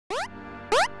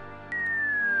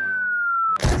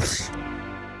Hey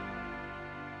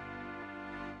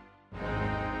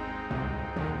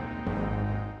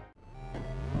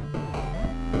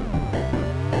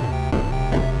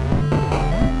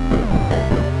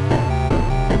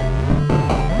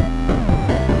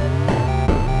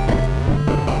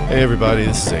everybody,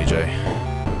 this is AJ.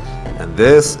 And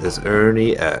this is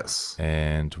Ernie S.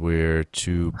 And we're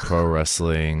two pro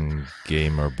wrestling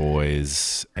gamer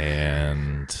boys,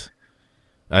 and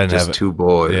I didn't just have two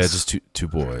boys. Yeah, just two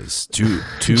boys.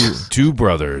 Two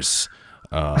brothers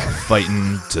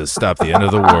fighting to stop the end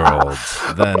of the world.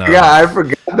 Then yeah, I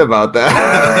forgot about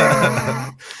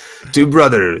that. Two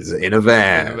brothers in a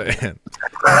van.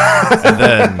 And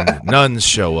then nuns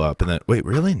show up, and then wait,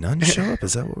 really? Nuns show up?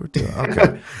 Is that what we're doing?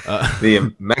 Okay.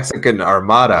 The Mexican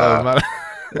Armada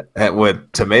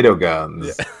with tomato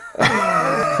guns. Yeah.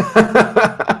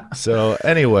 So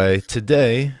anyway,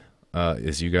 today,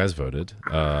 as you guys voted,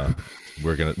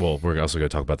 we're also gonna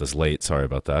talk about this late. Sorry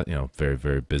about that. You know, very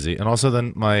very busy, and also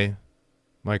then my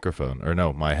my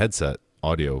headset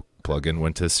audio plugin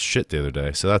went to shit the other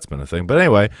day, so that's been a thing. But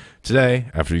anyway,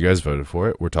 today, after you guys voted for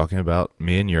it, we're talking about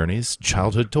me and Jurny's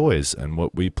childhood toys and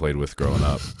what we played with growing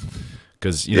up.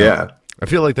 Because I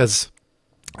feel like that's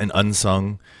an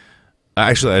unsung.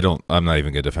 Actually, I'm not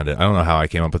even gonna defend it. I don't know how I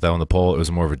came up with that on the poll. It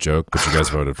was more of a joke, but you guys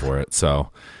voted for it, so.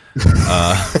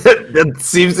 That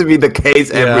seems to be the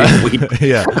case every week.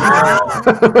 Yeah.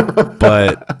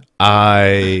 But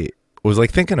I was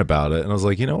like thinking about it, and I was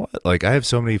like, you know what? Like, I have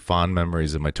so many fond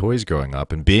memories of my toys growing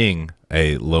up, and being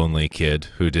a lonely kid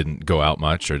who didn't go out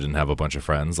much or didn't have a bunch of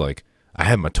friends. Like, I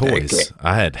had my toys.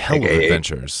 I had hell of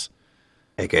adventures.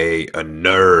 AKA a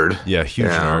nerd. Yeah,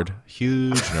 huge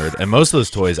nerd. And most of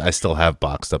those toys I still have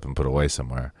boxed up and put away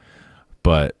somewhere.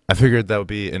 But I figured that would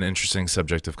be an interesting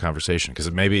subject of conversation,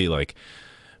 because maybe like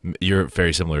you're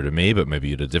very similar to me, but maybe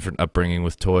you had a different upbringing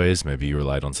with toys. Maybe you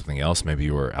relied on something else. Maybe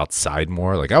you were outside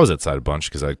more. Like I was outside a bunch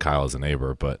because I had Kyle as a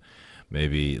neighbor, but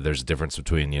maybe there's a difference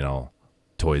between,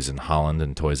 toys in Holland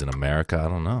and toys in America. I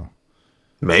don't know.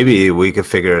 Maybe we could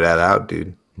figure that out,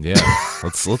 dude. Yeah.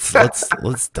 Let's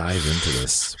dive into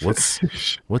this.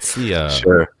 What's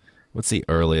the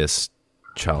earliest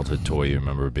childhood toy you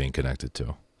remember being connected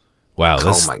to? Wow,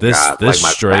 this like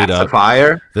straight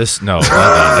pacifier? Up. This no,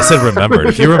 I said remembered.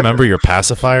 If you remember your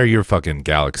pacifier, you're fucking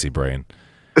galaxy brain.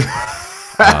 But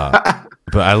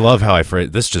I love how I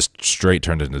phrased this. Just straight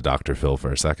turned into Dr. Phil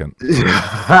for a second.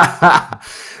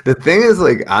 The thing is,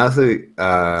 like, honestly,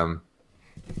 I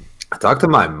talked to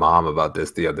my mom about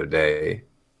this the other day.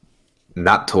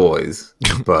 Not toys,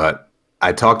 but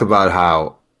I talked about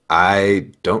how I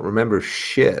don't remember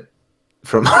shit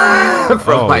from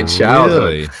my childhood.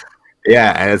 Really?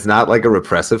 Yeah, and it's not like a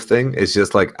repressive thing. It's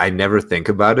just like I never think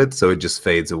about it, so it just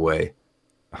fades away.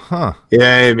 Huh.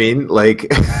 Yeah, you know I mean, like,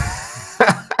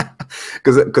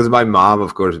 because my mom,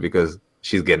 of course, because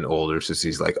she's getting older, so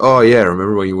she's like, "Oh yeah,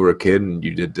 remember when you were a kid and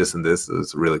you did this and this? It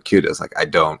was really cute." It's like I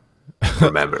don't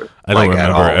remember. I don't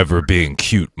remember ever being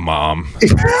cute, Mom.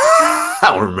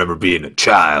 I don't remember being a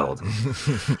child.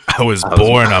 I was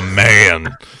born a man.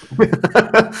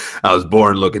 I was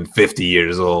born looking 50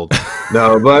 years old.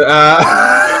 No, but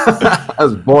I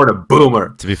was born a boomer.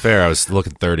 To be fair, I was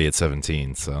looking 30 at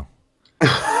 17, so.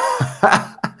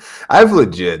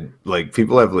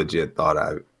 People have legit thought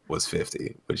I was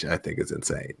 50, which I think is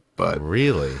insane. But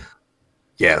really?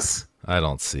 Yes. I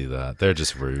don't see that. They're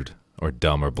just rude or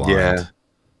dumb or blind. Yeah.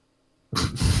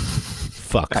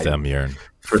 Fuck them, Jurn.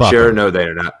 For sure, no,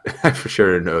 they're not. For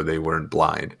sure, no, they weren't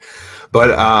blind.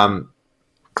 But I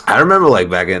remember,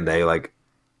 like, back in the day, like,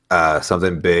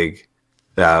 something big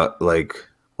that, like,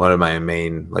 one of my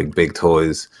main, like, big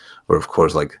toys were, of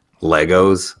course, like,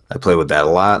 Legos. I played with that a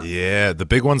lot. Yeah, the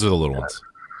big ones or the little ones?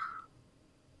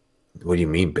 What do you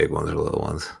mean big ones or little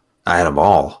ones? I had them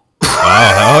all.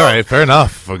 Oh, all right, fair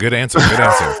enough. A good answer,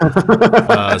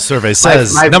 survey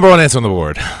says number one answer on the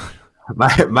board.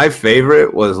 My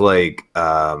favorite was like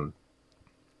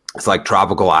it's like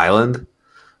Tropical Island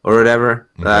or whatever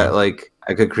that like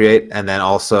I could create, and then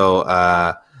also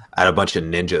I had a bunch of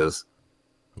ninjas.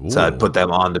 Ooh. So I'd put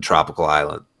them on the Tropical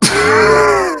Island.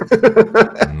 Nice. So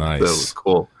it was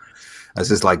cool. I was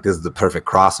just like, this is the perfect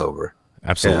crossover.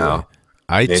 Absolutely.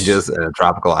 Ninjas and a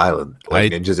tropical island,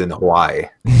 like ninjas in Hawaii.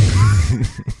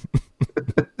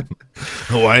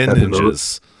 Hawaiian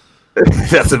ninjas.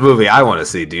 That's a movie I want to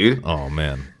see, dude. Oh,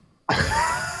 man.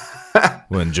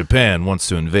 When Japan wants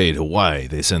to invade Hawaii,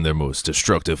 they send their most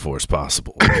destructive force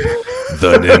possible.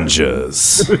 The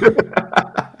ninjas.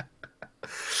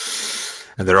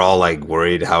 And they're all like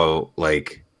worried how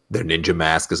like their ninja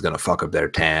mask is going to fuck up their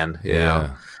tan. You know?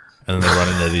 And then they run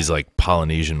into these like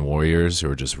Polynesian warriors who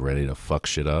are just ready to fuck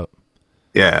shit up.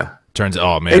 Yeah. Turns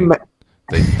oh Hey, man,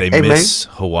 they hey, man. miss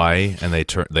Hawaii and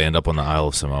they end up on the Isle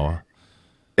of Samoa.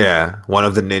 Yeah. One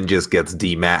of the ninjas gets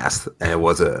demasked, and it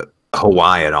was a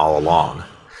Hawaiian all along.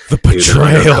 The He was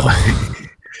betrayal.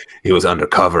 he was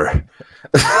undercover.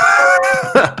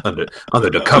 under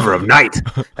the cover of night,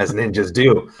 as ninjas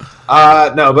do.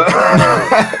 No, but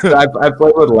I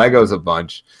played with Legos a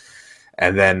bunch,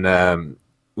 and then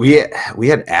we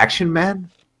had Action Man.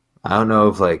 I don't know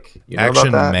if like you know Action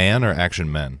about that. Man or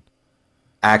Action Men?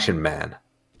 Action Man.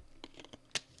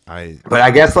 But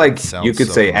I guess like you could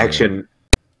so say familiar.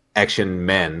 action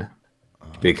men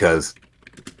because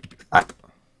I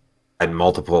had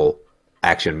multiple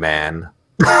Action Man.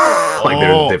 Like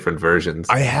there's different versions.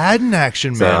 I had an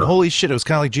Action Man. Holy shit! It was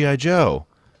kind of like GI Joe.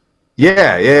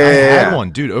 Yeah, I had one,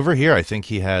 dude. Over here, I think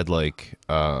he had like,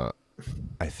 I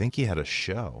think he had a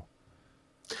show.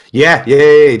 Yeah.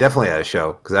 He definitely had a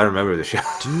show because I remember the show.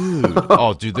 Dude.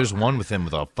 Oh, dude, there's one with him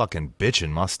with a fucking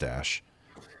bitchin' mustache.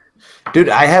 Dude,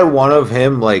 I had one of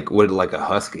him like with like a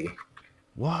husky.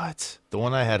 What? The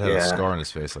one I had a Yeah. scar on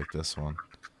his face like this one.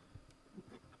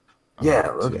 Yeah,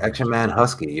 Oh, look, dude. Action Man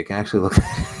Husky. You can actually look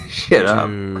that shit up.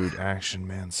 Dude, Action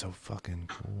Man, so fucking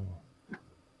cool.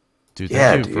 Dude,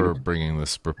 Yeah, thank you for bringing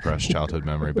this repressed childhood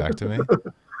memory back to me.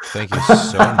 Thank you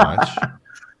so much.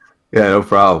 Yeah, no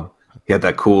problem. He had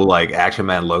that cool like Action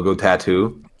Man logo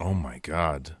tattoo. Oh my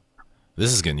god.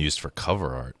 This is getting used for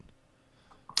cover art.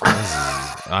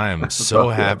 I am so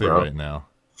Fuck yeah, happy bro. right now.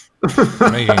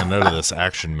 I'm making a note of this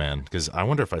Action Man because I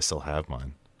wonder if I still have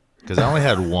mine. Because I only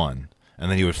had one,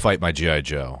 and then he would fight my GI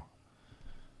Joe.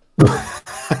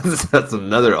 That's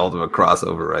another ultimate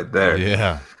crossover right there.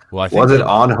 Yeah. Well, I think Was it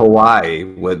on Hawaii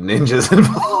with ninjas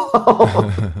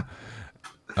involved?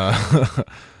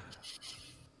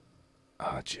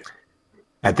 oh, gee.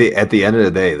 At the end of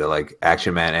the day, the like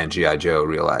Action Man and GI Joe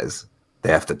realize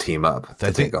they have to team up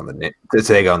to take on the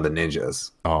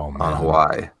ninjas Oh, man. on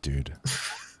Hawaii. Dude.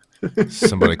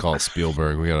 Somebody call it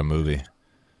Spielberg. We got a movie.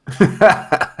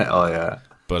 Hell yeah.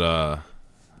 But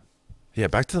yeah,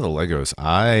 back to the Legos.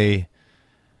 I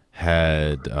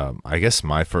had I guess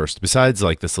my first, besides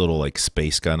like this little like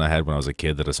space gun I had when I was a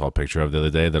kid that I saw a picture of the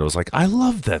other day that I was like, I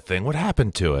love that thing. What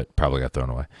happened to it? Probably got thrown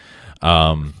away.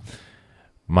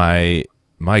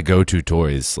 My go-to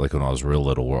toys, like when I was real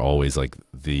little, were always like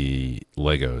the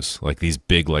Legos, like these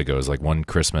big Legos. Like one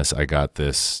Christmas, I got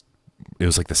this. It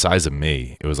was like the size of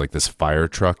me. It was like this fire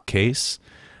truck case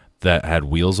that had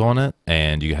wheels on it,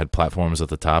 and you had platforms at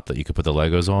the top that you could put the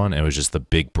Legos on. And it was just the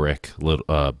big brick,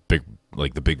 the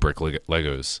big brick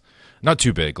Legos. Not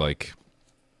too big, like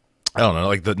I don't know,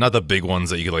 like not the big ones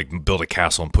that you could like build a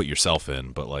castle and put yourself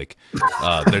in, but like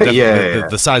they're definitely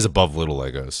the size above little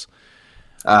Legos.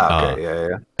 Okay,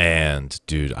 yeah. And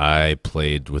dude, I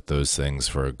played with those things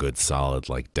for a good solid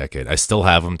like decade. I still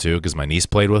have them too because my niece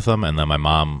played with them, and then my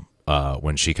mom,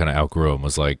 when she kind of outgrew them,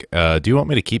 was like, "Do you want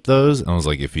me to keep those?" And I was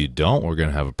like, "If you don't, we're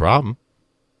gonna have a problem."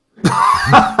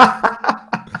 I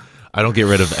don't get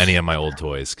rid of any of my old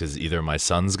toys because either my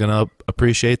son's gonna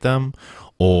appreciate them,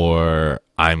 or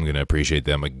I'm gonna appreciate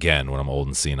them again when I'm old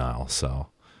and senile. So.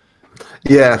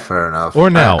 Yeah, fair enough. Or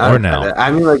now.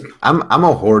 I mean, like, I'm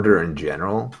a hoarder in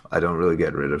general. I don't really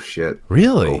get rid of shit.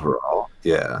 Really? Overall,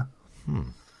 yeah.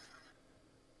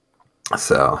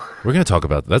 So we're gonna talk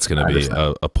about that's gonna be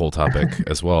a poll topic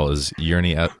as well as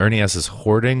Ernie S's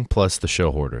hoarding plus the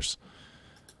show hoarders.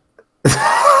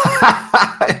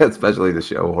 especially the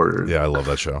show hoarders. Yeah, I love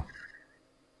that show.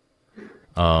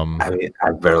 I mean,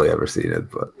 I've barely ever seen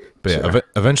it, but yeah,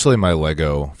 eventually my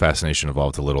Lego fascination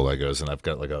evolved to little Legos, and I've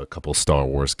got like a couple Star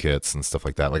Wars kits and stuff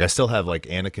like that. Like I still have like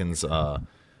Anakin's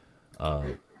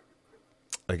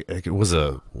like it was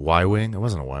a Y-wing. It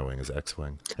wasn't a Y-wing, it was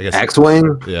X-wing. I guess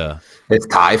X-wing. Yeah, it's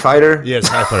TIE Fighter. Yeah, it's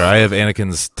TIE Fighter. I have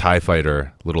Anakin's TIE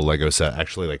Fighter little Lego set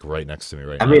actually like right next to me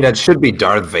right now. I mean, that should be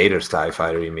Darth Vader's TIE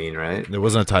Fighter. You mean, right? It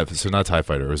wasn't a TIE, so not TIE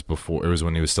Fighter. It was before. It was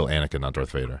when he was still Anakin, not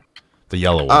Darth Vader. The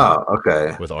yellow one. Oh,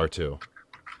 okay. With R2.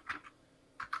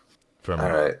 From all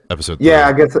right. episode 3. Yeah,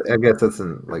 I guess it's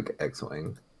in like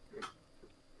X-wing.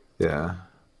 Yeah,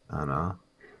 I don't know.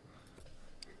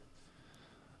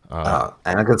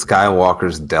 Anakin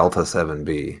Skywalker's Delta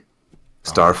 7B,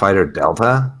 Starfighter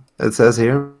Delta. It says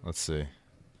here. Let's see.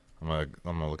 I'm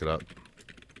gonna look it up.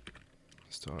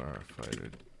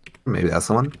 Starfighter. Maybe that's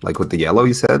the one. Like with the yellow,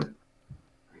 you said.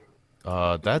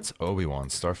 That's Obi-Wan.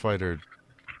 Starfighter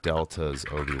Delta's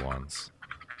Obi-Wan's.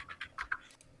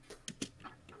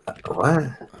 What?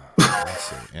 Let's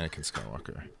see. Anakin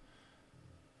Skywalker.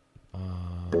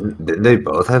 Didn't they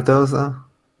both have those though?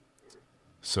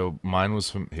 So mine was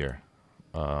from here.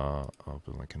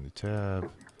 Open link in the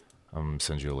tab. I'm gonna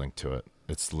send you a link to it.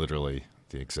 It's literally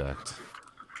the exact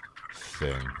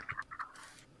thing.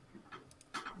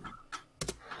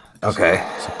 Okay.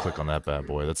 So click on that bad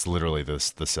boy. That's literally the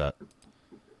set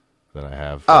that I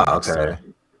have. Oh, okay.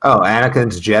 Oh,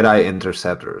 Anakin's Jedi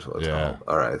Interceptor is what it's called.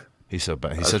 All right. He's such a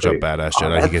badass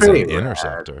Jedi. He gets an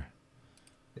interceptor.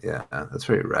 Yeah, that's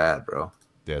pretty rad, bro.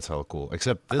 Yeah, it's hella cool.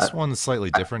 Except this one's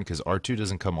slightly different because R2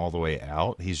 doesn't come all the way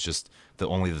out. He's just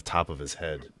only the top of his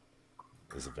head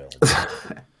is available.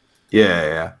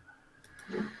 Yeah.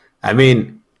 I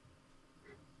mean,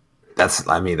 that's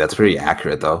pretty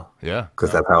accurate though. Yeah,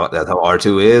 because that's how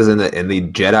R2 is in the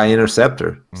Jedi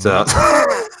Interceptor. So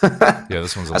yeah,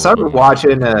 this one's. I started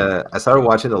watching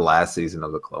the last season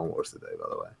of the Clone Wars today, by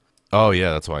the way. Oh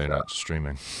yeah, that's why you're not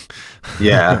streaming.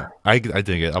 Yeah, I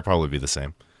dig it. I'll probably be the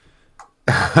same.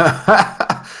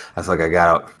 I was like, I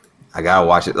gotta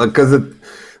watch it because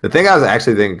the thing I was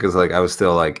actually thinking because like I was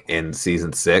still like in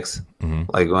season 6,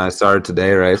 like when I started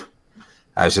today, right?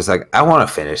 I was just like, I want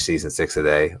to finish season 6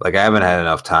 today. Like I haven't had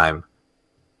enough time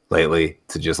lately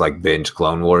to just like binge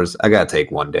Clone Wars. I gotta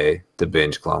take one day to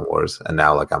binge Clone Wars, and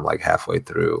now like I'm like halfway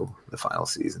through the final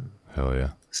season. Hell yeah!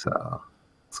 So,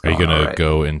 are you gonna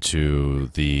go into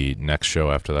the next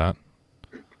show after that?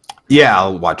 Yeah,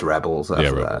 I'll watch Rebels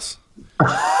after Rebels.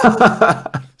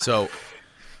 So,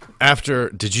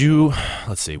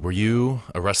 let's see, were you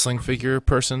a wrestling figure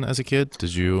person as a kid?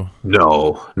 Did you?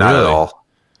 No, not at all.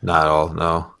 Not at all,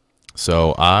 no.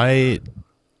 So I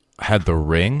had the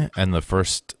Ring, and the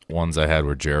first ones I had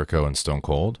were Jericho and Stone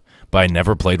Cold, but I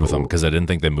never played with them because I didn't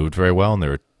think they moved very well, and they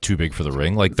were too big for the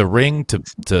ring. Like the ring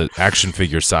to action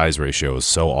figure size ratio is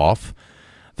so off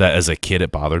that as a kid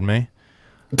it bothered me.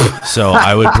 So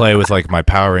I would play with like my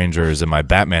Power Rangers and my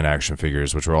Batman action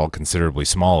figures, which were all considerably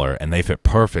smaller, and they fit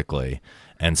perfectly.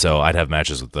 And so I'd have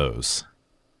matches with those.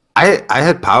 I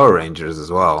had Power Rangers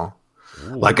as well.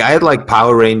 Ooh. Like I had like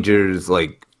Power Rangers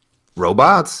like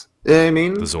robots. You know what I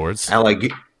mean? The Zords. And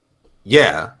like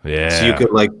yeah. So you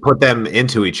could like put them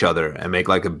into each other and make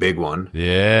like a big one.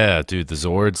 Yeah, dude, the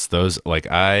Zords, those like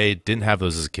I didn't have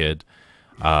those as a kid.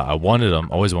 I wanted them,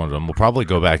 always wanted them. We'll probably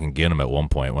go back and get them at one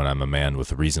point when I'm a man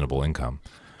with a reasonable income.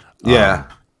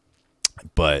 Yeah.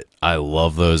 But I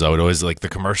love those. I would always like the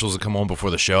commercials would come on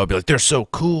before the show. I'd be like, they're so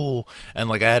cool. And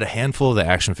like I had a handful of the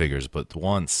action figures, but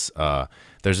once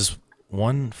there's this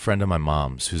one friend of my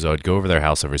mom's who's I would go over their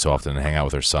house every so often and hang out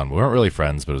with her son. We weren't really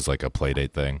friends, but it was like a play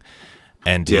date thing.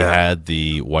 And he had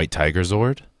the White Tiger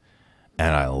Zord,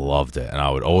 and I loved it. And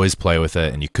I would always play with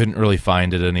it, and you couldn't really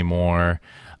find it anymore.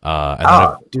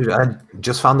 Dude, I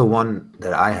just found the one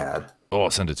that I had. Oh,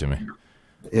 send it to me.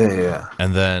 Yeah.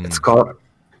 And then it's called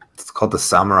the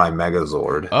Samurai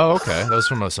Megazord. Oh, okay. That was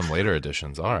from some later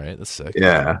editions. All right, that's sick.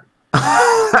 Yeah.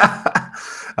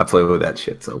 I play with that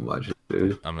shit so much,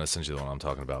 dude. I'm gonna send you the one I'm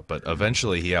talking about. But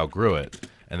eventually, he outgrew it,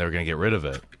 and they were gonna get rid of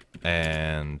it.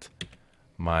 And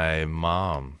my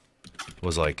mom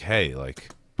was like, "Hey, like,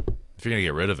 if you're gonna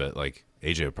get rid of it, like."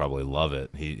 AJ would probably love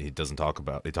it. He talks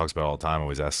about it all the time.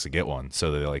 Always asks to get one.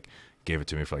 So they like gave it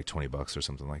to me for like $20 or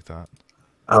something like that.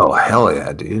 Oh hell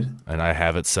yeah, dude! And I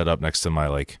have it set up next to my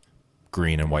like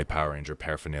green and white Power Ranger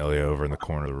paraphernalia over in the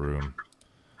corner of the room.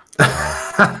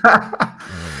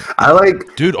 I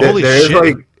like, dude. Holy shit!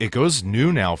 Like, it goes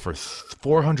new now for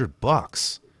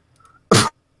 $400.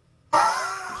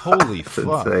 Holy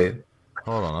fuck! Insane.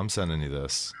 Hold on, I'm sending you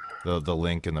this. The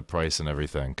link and the price and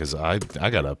everything, because I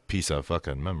got a piece of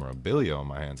fucking memorabilia on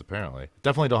my hands, apparently.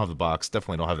 Definitely don't have the box.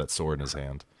 Definitely don't have that sword in his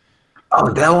hand.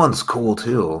 Oh, that one's cool,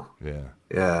 too.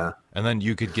 Yeah. And then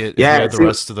you could get, if you had the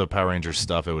rest of the Power Ranger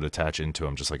stuff, it would attach into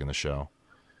him, just like in the show.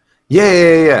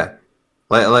 Yeah.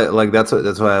 Like that's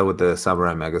why with the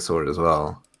Samurai Megazord as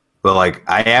well. But, like,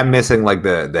 I am missing, like,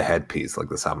 the headpiece, like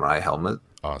the Samurai helmet.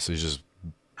 Oh, so he's just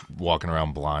walking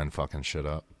around blind fucking shit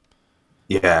up.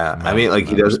 Yeah, I mean, like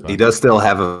he does still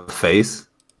have a face,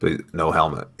 but no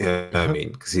helmet. You know what I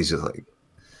mean? Because he's just like,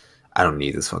 I don't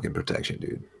need this fucking protection,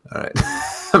 dude. All right,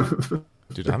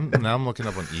 dude. I'm looking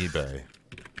up on eBay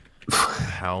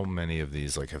how many of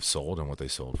these like have sold and what they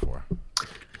sold for.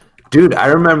 Dude, I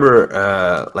remember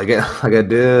like I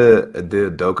did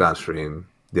a Dokkan stream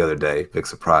the other day, big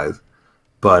surprise,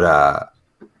 but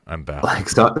I'm back. Like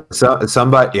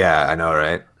somebody, yeah, I know,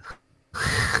 right?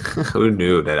 Who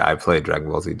knew that I played Dragon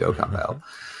Ball Z Dokkan Battle?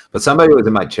 But somebody was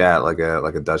in my chat, like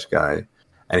a Dutch guy,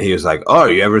 and he was like, "Oh,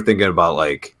 are you ever thinking about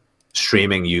like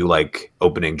streaming you like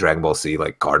opening Dragon Ball Z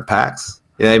like card packs?"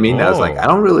 You know what I mean? I was like, I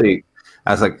don't really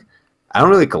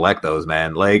collect those,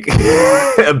 man. Like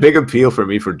a big appeal for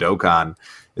me for Dokkan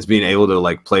is being able to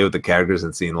like play with the characters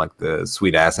and seeing like the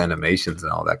sweet ass animations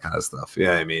and all that kind of stuff. You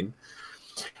know what I mean?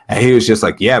 And he was just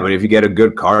like, yeah, but if you get a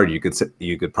good card, you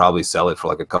could probably sell it for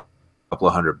like a couple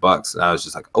of $100. And I was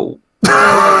just like, oh,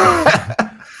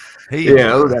 Hey, you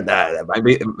know,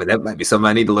 that might be something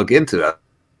I need to look into. I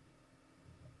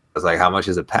was like, how much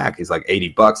is a pack? He's like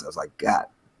 $80. I was like, God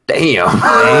damn,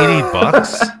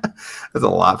 $80? That's a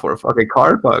lot for a fucking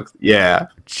card box. Yeah,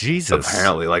 Jesus.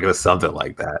 Apparently, like it was something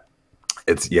like that.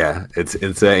 It's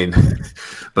insane.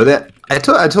 But that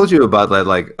I told you about that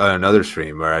like on another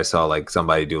stream where I saw like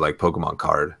somebody do like Pokemon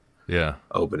card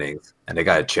openings, and they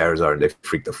got a Charizard and they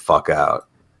freaked the fuck out.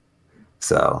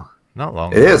 So not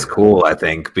long. It is cool, I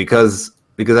think, because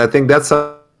I think that's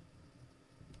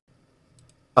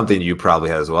something you probably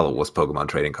had as well, was Pokemon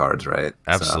trading cards, right?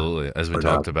 Absolutely. So, as we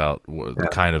talked about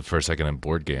kind of for a second in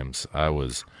board games, I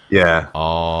was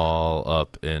all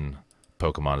up in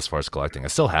Pokemon as far as collecting. I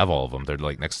still have all of them. They're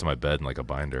like next to my bed in like a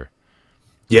binder.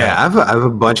 Yeah, I have a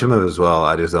bunch of them as well.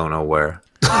 I just don't know where.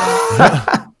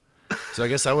 So I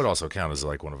guess that would also count as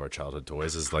like one of our childhood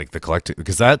toys, is like the collecting,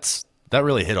 because that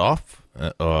really hit off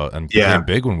and became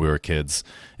big when we were kids,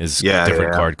 is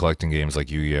different card collecting games like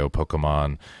Yu-Gi-Oh,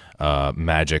 Pokemon,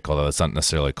 Magic, although it's not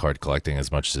necessarily card collecting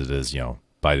as much as it is, you know,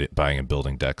 buying and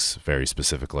building decks very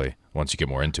specifically once you get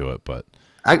more into it. But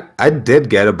I did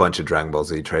get a bunch of Dragon Ball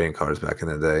Z trading cards back in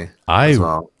the day.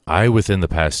 I within the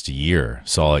past year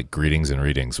saw like Greetings and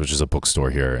Readings, which is a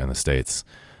bookstore here in the States,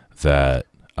 that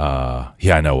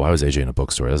I know, why was AJ in a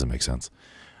bookstore? It doesn't make sense.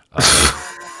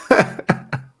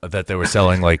 That they were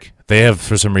selling, like, they have,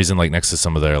 for some reason, like next to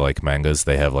some of their like mangas,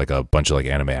 they have like a bunch of like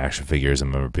anime action figures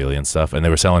and memorabilia and stuff, and they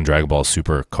were selling Dragon Ball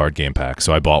Super card game packs,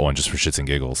 so I bought one just for shits and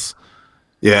giggles.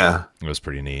 Yeah, it was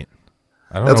pretty neat.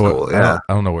 That's cool. I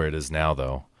don't know where it is now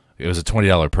though. It was a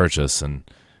 $20 purchase, and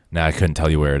now I couldn't tell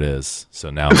you where it is.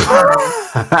 So now,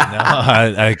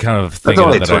 I kind of think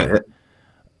it's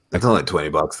only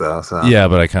 $20 though. So. Yeah,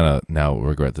 but I kind of now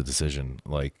regret the decision.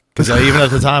 Like, because even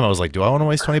at the time I was like, do I want to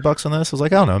waste $20 on this? I was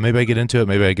like, I don't know. Maybe I get into it.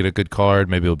 Maybe I get a good card.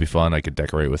 Maybe it'll be fun. I could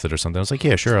decorate with it or something. I was like,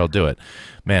 yeah, sure, I'll do it.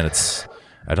 Man, that's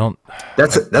the tell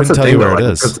thing you where though, it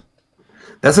like, is.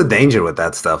 That's a danger with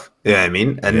that stuff. Yeah, you know I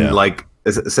mean, and like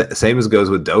same as goes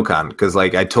with Dokkan, because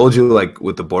like I told you, like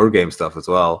with the board game stuff as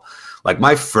well. Like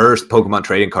my first Pokemon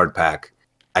trading card pack,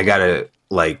 I got a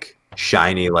like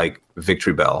shiny like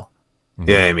Victory Bell. Yeah,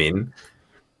 you know I mean,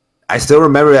 I still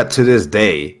remember that to this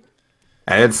day.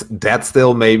 And that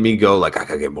still made me go like, I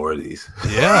gotta get more of these.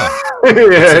 Yeah,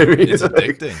 it's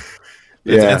addicting.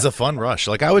 It's a fun rush.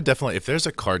 Like I would definitely, if there's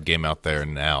a card game out there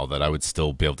now that I would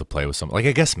still be able to play with something, like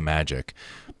I guess Magic.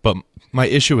 But my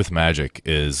issue with Magic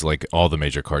is, like all the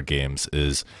major card games,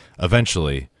 is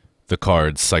eventually the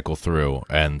cards cycle through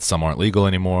and some aren't legal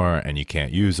anymore and you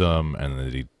can't use them,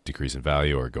 and they decrease in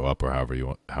value or go up, or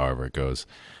however it goes.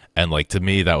 And like to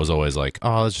me, that was always like,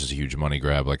 oh, that's just a huge money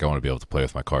grab. Like I want to be able to play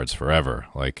with my cards forever.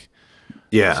 Like,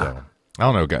 so, I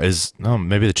don't know, guys. No,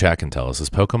 maybe the chat can tell us. Is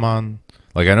Pokemon,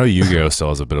 like, I know Yu-Gi-Oh still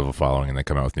has a bit of a following and they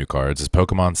come out with new cards. Is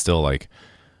Pokemon still like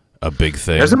a big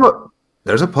thing? There's a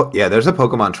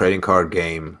Pokemon trading card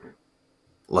game,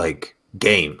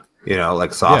 you know,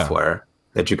 like software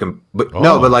that you can. But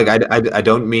no, but like I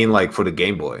don't mean like for the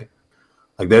Game Boy.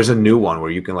 Like there's a new one where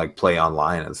you can like play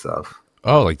online and stuff.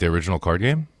 Oh, like the original card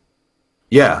game?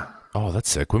 Yeah. Oh, that's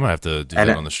sick. We might have to do that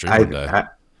on the stream one day.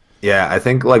 I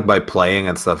think like by playing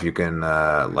and stuff, you can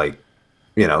like,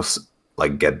 you know,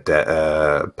 like get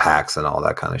packs and all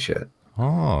that kind of shit.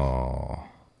 Oh,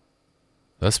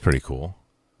 that's pretty cool.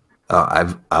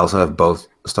 I also have both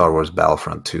Star Wars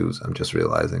Battlefront 2s. I'm just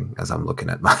realizing as I'm looking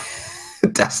at my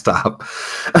desktop.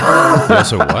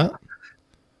 So what?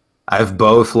 I have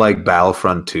both like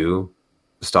Battlefront 2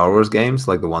 Star Wars games,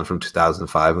 like the one from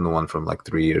 2005 and the one from like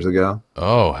 3 years ago.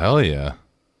 Oh, hell yeah.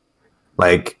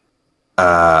 Like,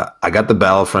 I got the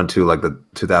Battlefront 2, like the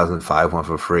 2005 one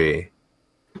for free.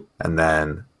 And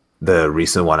then the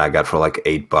recent one I got for like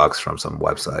 $8 from some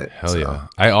website. Hell yeah.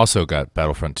 I also got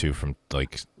Battlefront 2 from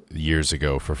like years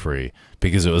ago for free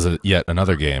because it was yet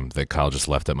another game that Kyle just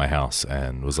left at my house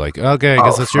and was like, okay, I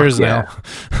guess that's yours now.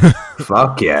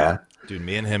 Fuck yeah. Dude,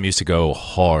 me and him used to go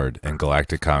hard in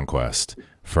Galactic Conquest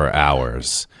for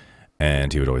hours,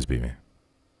 and he would always beat me.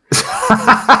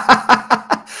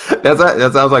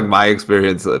 That sounds like my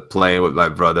experience playing with my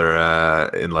brother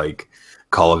in like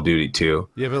Call of Duty 2.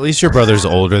 Yeah, but at least your brother's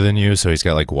older than you, so he's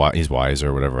got like he's wiser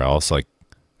or whatever else. Like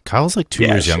Kyle's like 2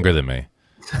 years younger than me,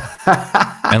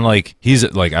 and like he's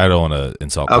like, I don't want to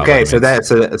insult. Okay, so then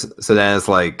it's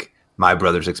like my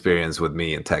brother's experience with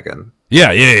me in Tekken.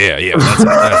 Yeah.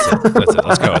 That's it.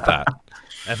 Let's go with that.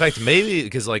 In fact, maybe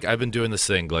because like I've been doing this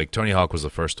thing, like Tony Hawk was the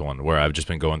first one where I've just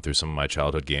been going through some of my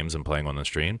childhood games and playing on the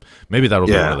stream. Maybe that'll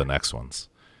be one of Yeah. the next ones.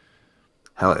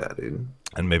 Hell yeah, dude.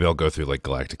 And maybe I'll go through like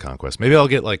Galactic Conquest. Maybe I'll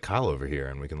get like Kyle over here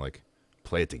and we can like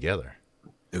play it together.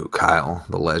 Ooh, Kyle,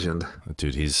 the legend.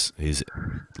 Dude, he's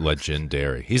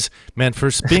legendary. He's man for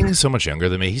being so much younger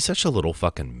than me. He's such a little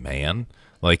fucking man.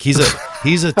 Like he's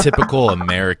a typical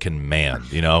American man.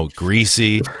 You know,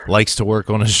 greasy, likes to work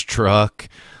on his truck,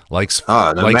 likes Oh,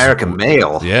 an likes American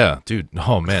male. yeah, dude.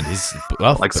 Oh man, he's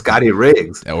buff Like Scotty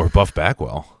Riggs. or Buff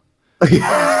Backwell.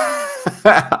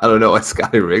 I don't know why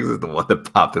Scotty Riggs is the one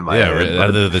that popped in my Yeah, head. right.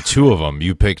 Out of the two of them,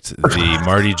 you picked the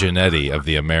Marty Jannetty of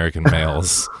the American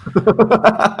males,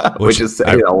 Which is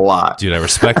saying a lot. dude. I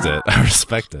respect it. I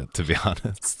respect it, to be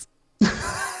honest.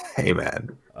 Hey,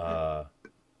 man.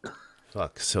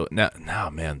 Fuck. So now,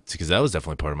 man, because that was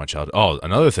definitely part of my childhood. Oh,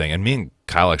 another thing, and me and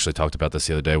Kyle actually talked about this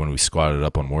the other day when we squatted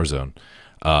up on Warzone.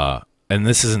 And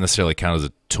this isn't necessarily count as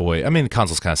a toy. I mean,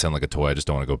 consoles kind of sound like a toy. I just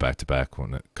don't want to go back to back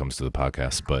when it comes to the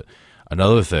podcast. But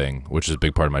another thing, which is a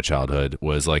big part of my childhood,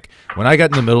 was like when I got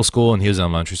into middle school and he was in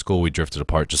elementary school, we drifted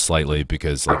apart just slightly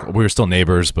because like we were still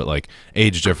neighbors, but like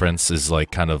age difference is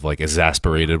like kind of like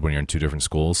exasperated when you're in two different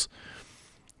schools.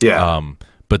 Yeah.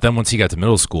 But then once he got to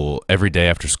middle school, every day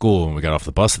after school, when we got off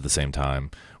the bus at the same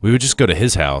time, we would just go to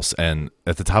his house. And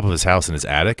at the top of his house in his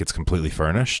attic, it's completely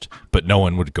furnished, but no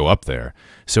one would go up there.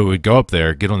 So we'd go up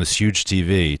there, get on this huge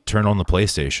TV, turn on the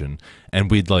PlayStation, and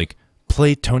we'd like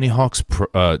play Tony Hawk's,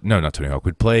 no, not Tony Hawk.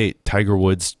 We'd play Tiger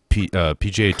Woods'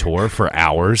 PGA Tour for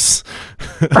hours.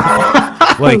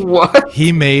 Like, What?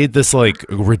 he made this like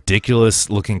ridiculous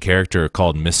looking character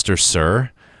called Mr.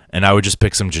 Sir, and I would just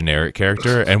pick some generic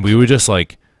character, and we would just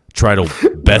like try to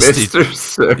best Mr.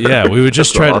 Sir. yeah, we would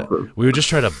just That's try awesome. to we would just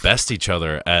try to best each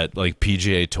other at like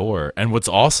PGA Tour. And what's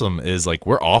awesome is like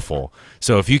we're awful.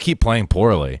 So if you keep playing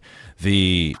poorly,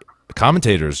 the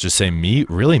commentators just say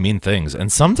really mean things,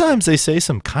 and sometimes they say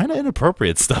some kind of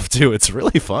inappropriate stuff too. It's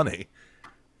really funny.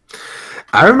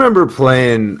 I remember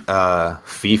playing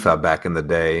FIFA back in the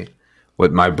day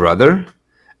with my brother,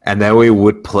 and then we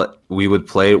would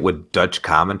play it with Dutch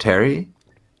commentary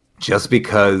just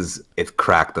because it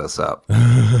cracked us up.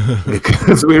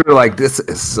 Because we were like, this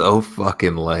is so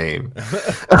fucking lame.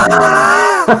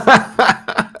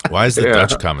 Why is the Yeah.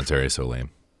 Dutch commentary so lame?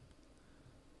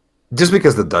 Just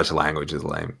because the Dutch language is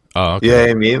lame. Oh, okay. You know what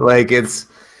I mean? Like it's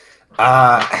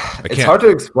can't- hard to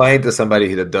explain to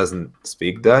somebody that doesn't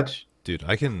speak Dutch. Dude,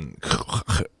 I can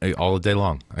all day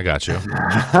long. I got you.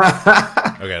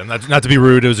 Okay, not to be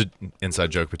rude, it was an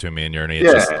inside joke between me and Jurny.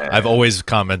 It's just, Yeah. I've always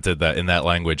commented that in that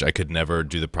language, I could never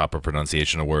do the proper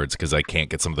pronunciation of words because I can't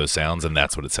get some of those sounds, and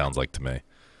that's what it sounds like to me.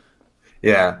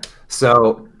 Yeah.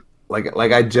 So like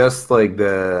I just like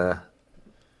the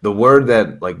word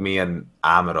that like me and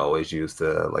Ahmed always use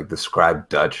to like describe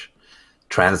Dutch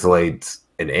translates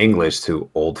in English to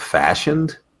old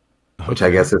fashioned, which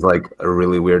I guess is like a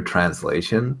really weird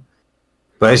translation.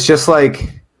 But it's just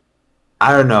like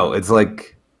I don't know, it's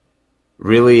like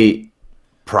really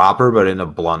proper but in a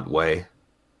blunt way.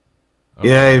 You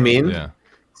know what I mean? Yeah.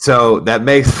 So that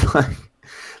makes like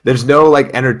there's no like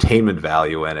entertainment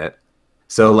value in it.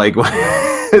 So like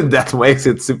that makes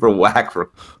it super whack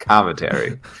for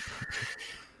commentary.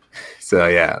 So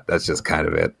yeah, that's just kind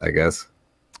of it, I guess.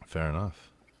 Fair enough.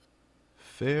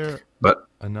 Fair But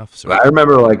enough, sir. I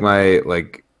remember like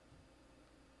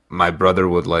my brother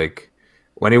would like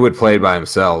when he would play by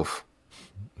himself,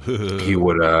 he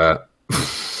would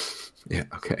yeah,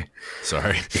 okay.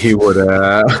 Sorry. He would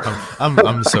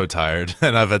I'm so tired,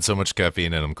 and I've had so much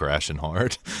caffeine, and I'm crashing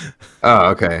hard. oh,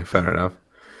 okay, fair enough.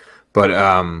 But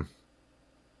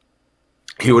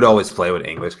he would always play with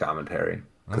English commentary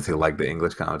because he liked the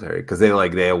English commentary because they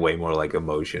have way more like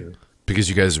emotion. Because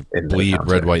you guys In the bleed red,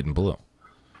 commentary. white, and blue.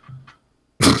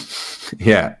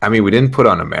 Yeah, I mean we didn't put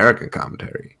on American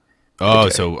commentary. Oh,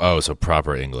 Okay. so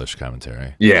proper English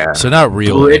commentary. Yeah, So not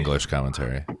real Brit- English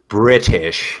commentary.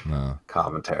 British No.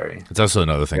 commentary. It's also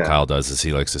another thing Yeah. Kyle does is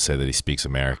he likes to say that he speaks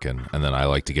American, and then I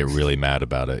like to get really mad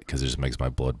about it because it just makes my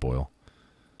blood boil.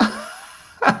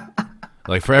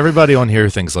 Like for everybody on here who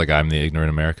thinks like I'm the ignorant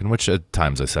American, which at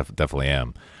times I definitely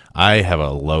am, I have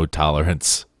a low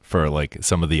tolerance for like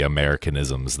some of the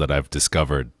Americanisms that I've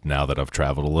discovered now that I've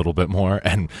traveled a little bit more,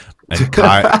 and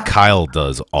Kyle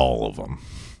does all of them.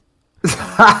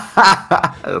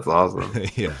 That's awesome.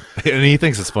 Yeah, and he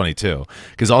thinks it's funny too,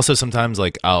 because also sometimes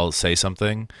like I'll say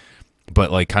something,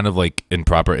 but like kind of like in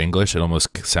proper English, it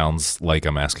almost sounds like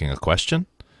I'm asking a question.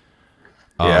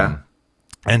 Yeah.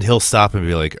 And he'll stop and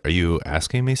be like, "Are you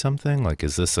asking me something? Like,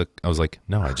 is this a?" I was like,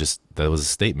 "No, that was a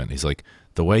statement." He's like,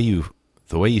 "The way you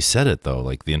the way you said it though,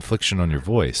 like the inflection on your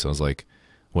voice, I was like,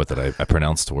 what, did I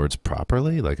pronounce the words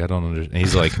properly? Like, I don't understand.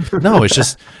 He's like, no, it's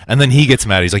just, and then he gets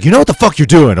mad. He's like, you know what the fuck you're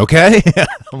doing, okay?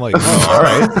 I'm like, oh, all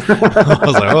right. I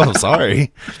was like, oh, I'm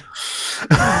sorry.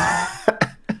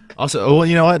 Also, well,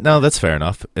 you know what? No, that's fair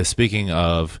enough. Speaking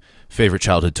of favorite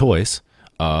childhood toys,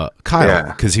 Kyle,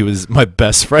 because he was my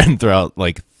best friend throughout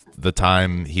like the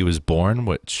time he was born,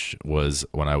 which was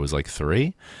when I was like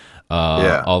 3,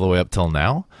 all the way up till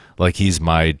now. Like, he's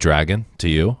my dragon to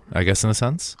you, I guess, in a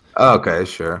sense. Okay,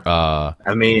 sure. I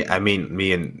mean,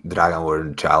 me and Dragon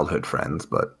were childhood friends,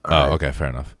 but okay, fair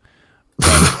enough.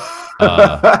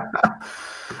 But,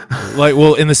 like,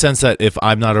 well, in the sense that if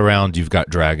I'm not around, you've got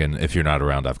Dragon. If you're not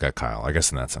around, I've got Kyle. I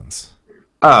guess in that sense.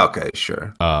 Oh, okay,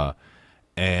 sure.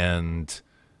 And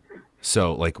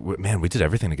so, like, man, we did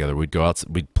everything together. We'd go out,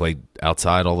 we'd play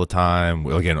outside all the time.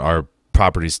 Again, our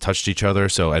properties touched each other,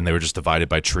 and they were just divided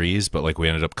by trees, but like we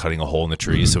ended up cutting a hole in the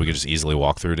trees so we could just easily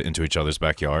walk through into each other's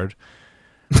backyard.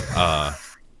 Is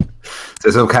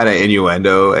there some kind of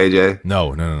innuendo, AJ?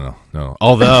 No.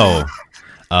 Although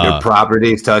your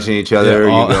properties touching each other,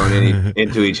 you're going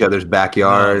into each other's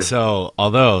backyard. So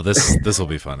although this will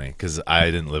be funny because I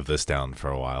didn't live this down for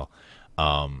a while.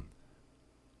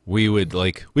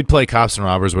 We'd play cops and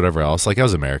robbers, whatever else. Like, I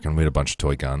was American. We had a bunch of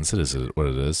toy guns. It is what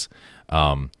it is.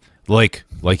 Like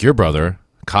your brother,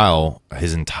 Kyle,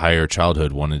 his entire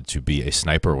childhood wanted to be a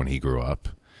sniper when he grew up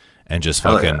and just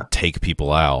fucking take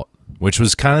people out, which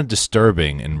was kind of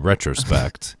disturbing in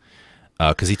retrospect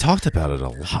because he talked about it a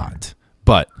lot.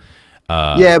 But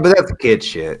yeah, but that's kid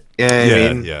shit.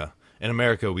 Yeah. In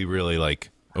America, we really like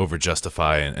over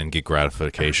justify and get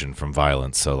gratification from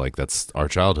violence. So like that's our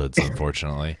childhoods,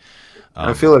 unfortunately.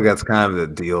 I feel like that's kind of the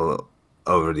deal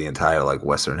over the entire like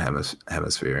Western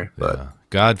hemisphere. But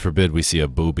God forbid we see a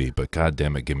boobie, but God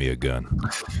damn it, give me a gun.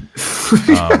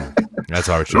 That's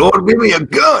our childhood. Lord, give me a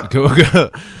gun.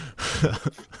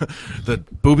 The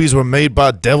boobies were made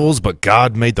by devils, but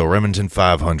God made the Remington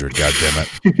 500. God damn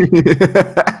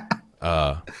it.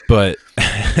 But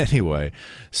anyway,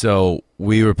 so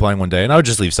we were playing one day, and I would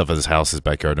just leave stuff at his house, his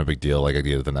backyard, no big deal. Like I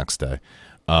did it the next day.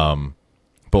 But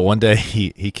one day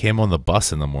he came on the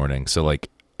bus in the morning. So like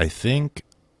I think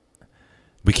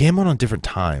we came on different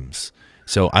times.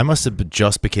 So I must have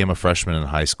just became a freshman in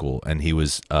high school, and he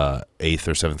was 8th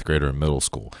or 7th grader in middle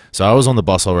school. So I was on the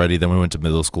bus already. Then we went to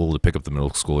middle school to pick up the middle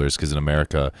schoolers because in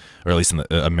America, or at least in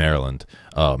Maryland,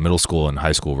 middle school and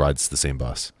high school rides the same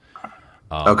bus.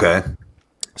 Okay.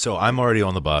 So I'm already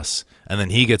on the bus, and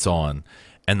then he gets on,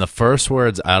 and the first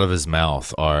words out of his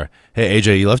mouth are, "Hey,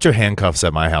 AJ, you left your handcuffs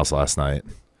at my house last night."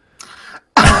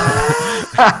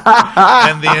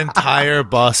 And the entire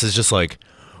bus is just like,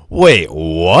 wait,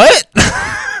 what?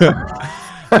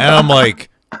 And I'm like,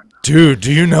 dude,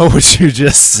 do you know what you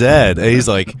just said? And he's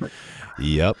like,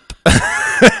 yep. And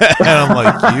I'm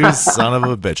like, you son of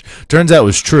a bitch. Turns out it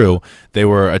was true. They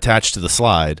were attached to the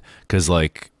slide because,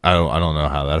 like, I don't know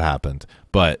how that happened.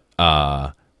 But,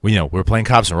 we're playing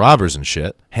cops and robbers and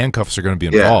shit. Handcuffs are going to be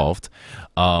involved.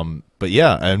 But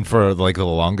yeah, and for like the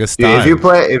longest time, if you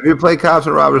play cops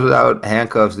and robbers without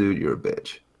handcuffs, dude, you're a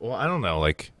bitch. Well, I don't know.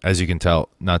 Like, as you can tell,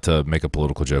 not to make a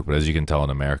political joke, but as you can tell in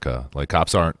America, like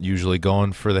cops aren't usually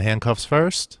going for the handcuffs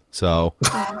first. So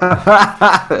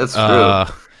that's true.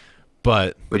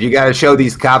 But you got to show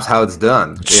these cops how it's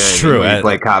done. It's true. You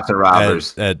play cops and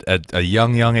robbers at a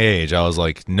young age. I was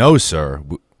like, no, sir,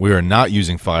 we are not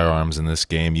using firearms in this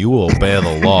game. You will obey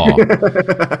the law.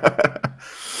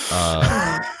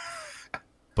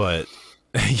 But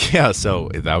yeah, so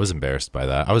I was embarrassed by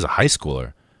that. I was a high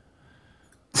schooler.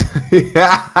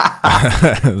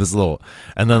 Yeah. This little,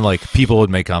 and then like people would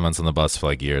make comments on the bus for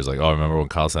like years, like, "Oh, remember when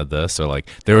Kyle said this?" Or like,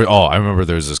 I remember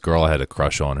there was this girl I had a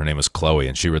crush on. Her name was Chloe,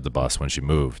 and she rode the bus when she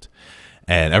moved.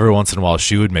 And every once in a while,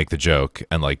 she would make the joke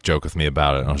and like joke with me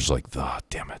about it. And I was just like, "Oh,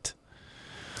 damn it."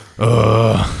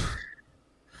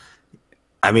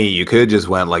 I mean, you could just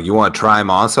went like, "You want to try him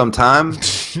on sometime,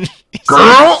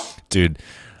 girl?" Dude,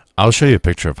 I'll show you a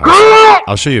picture of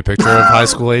high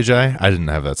school AJ. I didn't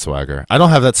have that swagger. I don't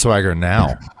have that swagger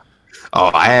now. Oh,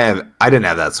 I didn't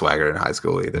have that swagger in high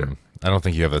school either. I don't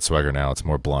think you have that swagger now. It's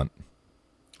more blunt.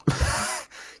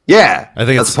 Yeah, I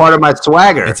think that's part of my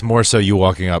swagger. It's more so you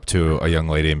walking up to a young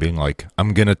lady and being like,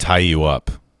 "I'm gonna tie you up."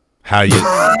 How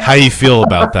you feel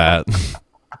about that?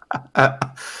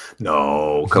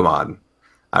 No, come on.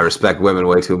 I respect women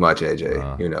way too much,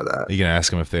 AJ. You know that. You gonna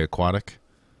ask them if they're aquatic?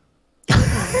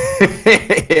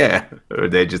 Yeah, or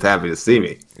they just happy to see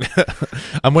me.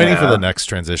 I'm waiting for the next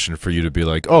transition for you to be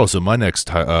like, "Oh, so my next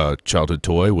childhood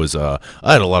toy was I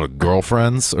had a lot of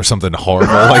girlfriends," or something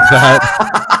horrible like that.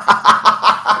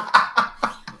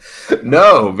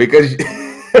 No, because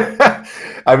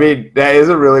I mean that is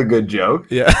a really good joke.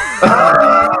 Yeah.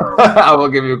 I will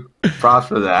give you props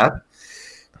for that.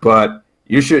 But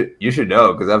you should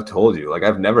know because I've told you, like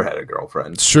I've never had a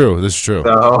girlfriend. It's true. This is true.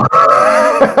 So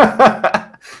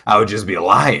I would just be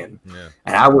lying. Yeah.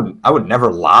 And I would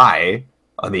never lie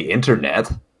on the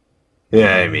internet.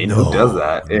 Yeah, I mean, who does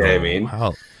that? Yeah, I mean,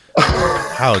 how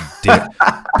dare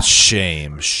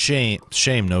shame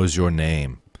knows your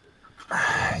name.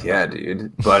 Yeah,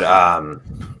 dude. But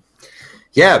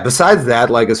yeah. Besides that,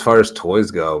 like as far as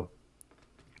toys go,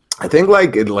 I think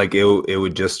it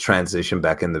would just transition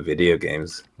back into video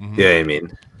games. Mm-hmm. Yeah, I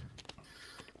mean,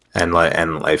 and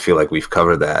I feel like we've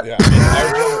covered that. Yeah,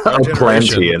 I mean,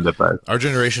 plenty in the past. Our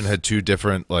generation had two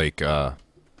different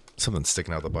something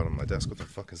sticking out the bottom of my desk. What the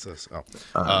fuck is this? Oh,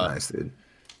 nice, dude.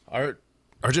 Our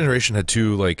generation had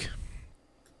two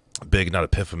big, not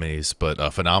epiphanies, but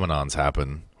phenomenons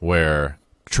happen where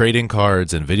trading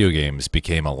cards and video games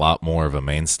became a lot more of a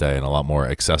mainstay and a lot more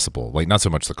accessible. Like not so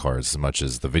much the cards as much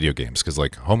as the video games, because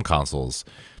like home consoles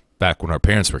back when our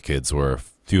parents were kids were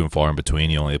few and far in between.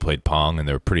 You only played Pong and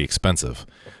they were pretty expensive.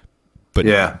 But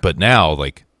yeah, but now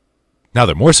now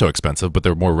they're more so expensive, but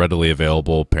they're more readily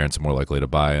available. Parents are more likely to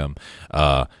buy them.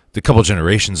 A couple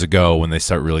generations ago, when they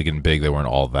start really getting big, they weren't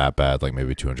all that bad, like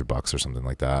maybe $200 or something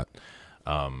like that.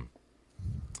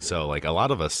 So like a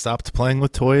lot of us stopped playing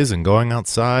with toys and going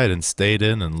outside and stayed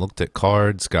in and looked at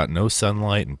cards, got no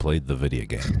sunlight, and played the video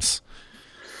games.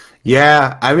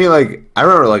 Yeah, I mean, like I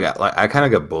remember, I kind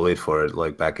of got bullied for it,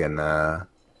 like back in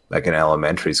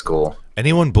elementary school.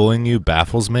 Anyone bullying you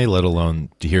baffles me, let alone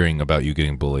hearing about you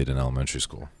getting bullied in elementary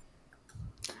school.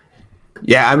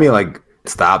 Yeah, I mean, like it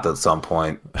stopped at some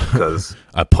point because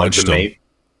I punched him.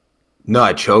 No,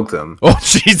 I choked him. Oh,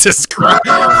 Jesus Christ.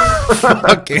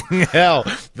 Fucking hell.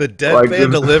 The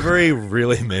deadpan delivery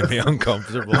really made me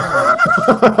uncomfortable.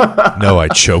 No, I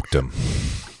choked him.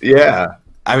 Yeah.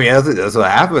 I mean, that's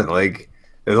what happened. Like,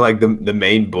 it was like the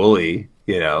main bully,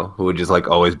 you know, who would just like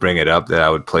always bring it up that I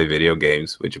would play video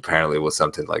games, which apparently was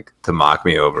something like to mock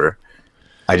me over.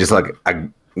 I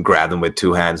grabbed him with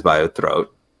two hands by the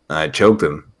throat and I choked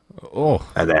him. Oh.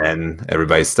 And then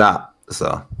everybody stopped.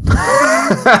 So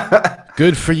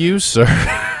good for you, sir.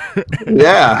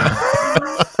 Yeah.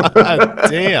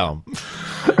 Damn.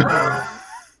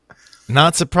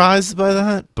 Not surprised by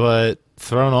that, but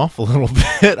thrown off a little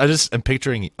bit. I just am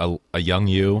picturing a young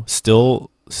you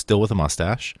still with a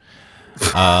mustache,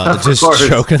 just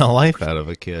choking the life out of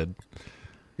a kid.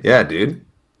 Yeah, dude.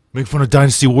 Make fun of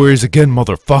Dynasty Warriors again,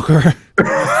 motherfucker.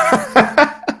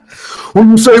 What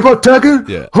you say about Tekken?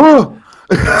 Yeah. Huh?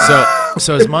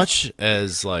 So as much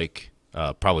as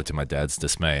probably to my dad's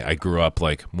dismay, I grew up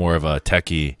like more of a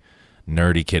techie,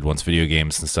 nerdy kid once video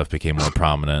games and stuff became more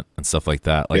prominent and stuff like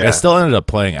that. Like I still ended up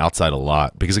playing outside a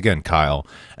lot because again, Kyle,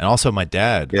 and also my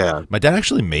dad. Yeah, my dad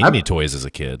actually made me toys as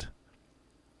a kid.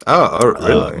 Oh,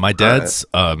 really? My dad's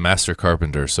a master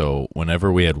carpenter, so whenever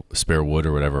we had spare wood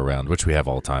or whatever around, which we have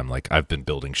all the time, like I've been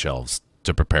building shelves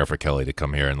to prepare for Kelly to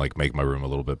come here and like make my room a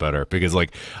little bit better because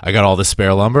like I got all this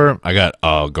spare lumber, I got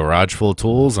a garage full of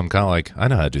tools. I'm kind of like I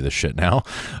know how to do this shit now.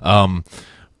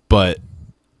 But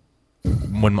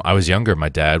when I was younger, my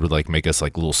dad would like make us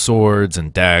like little swords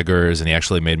and daggers, and he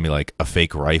actually made me like a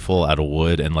fake rifle out of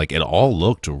wood, and like it all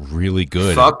looked really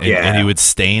good. Fuck yeah. And he would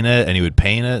stain it and he would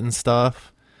paint it and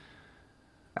stuff.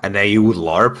 And then you would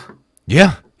LARP?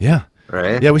 Yeah, yeah.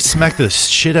 Right? Yeah, we smacked the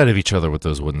shit out of each other with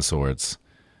those wooden swords.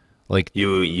 Like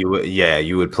you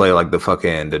would play like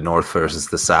the North versus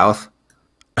the South.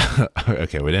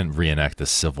 Okay, we didn't reenact the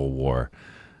Civil War.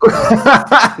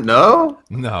 No?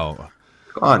 No.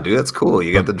 Come on, dude, that's cool.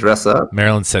 You get to dress up.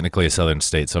 Maryland's technically a southern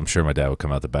state, so I'm sure my dad would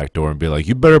come out the back door and be like,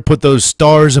 "You better put those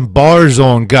stars and bars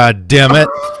on, god damn it."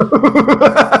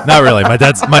 Not really. My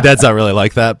dad's not really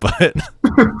like that, but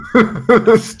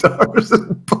stars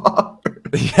and bars.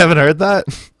 You haven't heard that?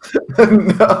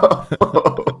 No.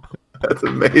 That's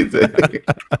amazing.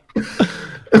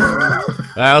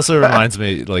 That also reminds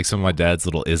me, like some of my dad's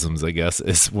little isms, I guess,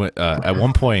 is when at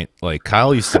one point, like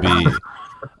Kyle used to be,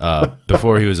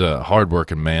 before he was a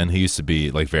hardworking man, he used to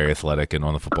be like very athletic and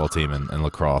on the football team and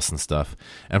lacrosse and stuff.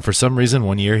 And for some reason,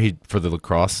 one year for the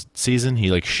lacrosse season,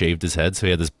 he like shaved his head, so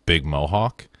he had this big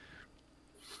mohawk.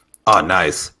 Oh,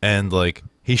 nice. And like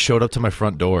he showed up to my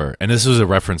front door, and this was a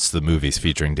reference to the movies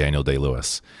featuring Daniel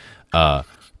Day-Lewis.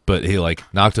 But he like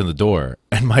knocked on the door,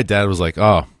 and my dad was like,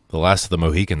 "Oh, the last of the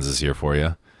Mohicans is here for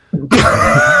you."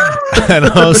 And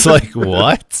I was like,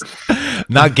 what?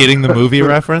 Not getting the movie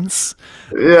reference.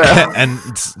 Yeah. And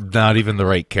it's not even the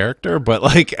right character, but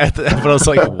like, but I was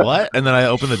like, what? And then I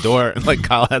opened the door, and like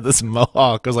Kyle had this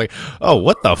mohawk. I was like, oh,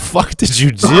 what the fuck did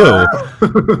you do?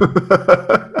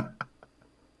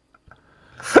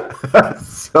 That's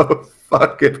so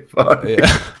fucking funny.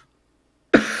 Yeah.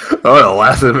 Oh, the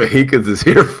last of the Mohicans is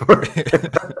here for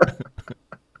it.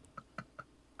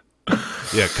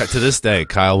 Yeah, to this day,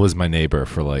 Kyle was my neighbor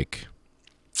for like,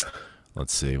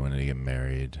 let's see, when did he get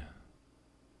married?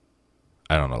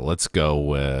 I don't know. Let's go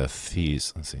with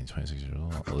let's see, 26 years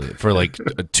old. For like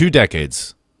 2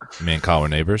 decades, me and Kyle were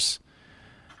neighbors,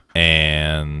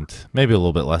 and maybe a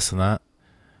little bit less than that.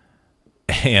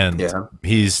 And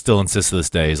he still insists to this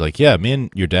day. He's like, yeah, me and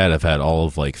your dad have had all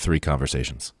of like 3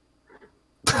 conversations.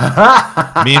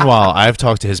 Meanwhile, I've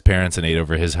talked to his parents and ate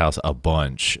over his house a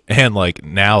bunch. And like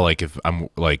now, like if I'm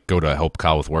like go to help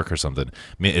Kyle with work or something,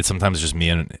 it's sometimes just me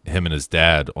and him and his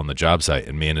dad on the job site,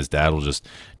 and me and his dad will just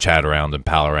chat around and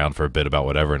pal around for a bit about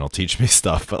whatever, and he'll teach me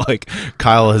stuff. But like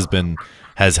Kyle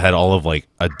has had all of like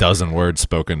a dozen words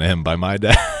spoken to him by my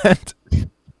dad.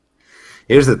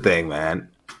 Here's the thing, man.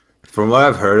 From what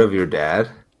I've heard of your dad,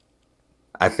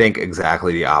 I think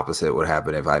exactly the opposite would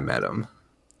happen if I met him.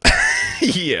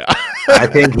 Yeah. I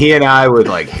think he and I would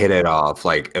like hit it off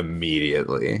like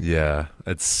immediately. Yeah,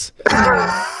 it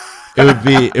would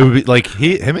be like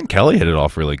him and Kelly hit it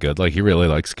off really good. Like he really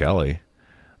likes Kelly.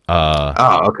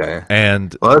 Oh, okay.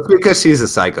 And well, it's because she's a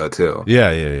psycho too.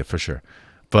 Yeah, for sure.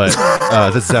 But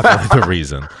that's definitely the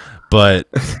reason. But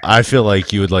I feel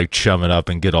like you would like chum it up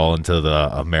and get all into the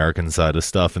American side of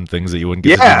stuff and things that you wouldn't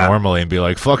get to do normally, and be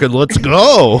like, "Fucking, let's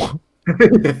go."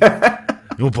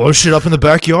 You want to blow shit up in the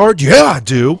backyard? Yeah, I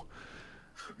do.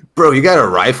 Bro, you got a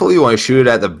rifle? You want to shoot it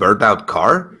at the burnt out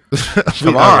car?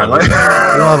 Come on.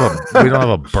 We don't have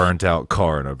a burnt out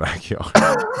car in our backyard.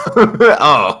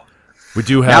 Oh. We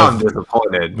do have. Now I'm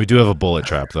disappointed. We do have a bullet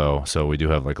trap though, so we do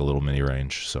have like a little mini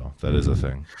range. So that is a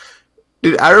thing.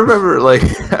 Dude, I remember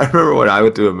when I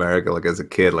went to America, like as a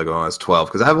kid, like when I was 12,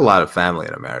 because I have a lot of family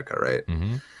in America, right?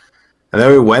 Mm-hmm. And then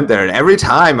we went there, and every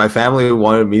time my family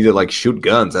wanted me to like shoot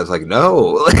guns, I was like,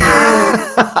 no,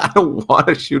 I don't want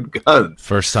to shoot guns.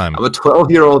 First time, I'm a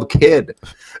 12-year-old kid.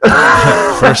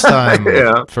 First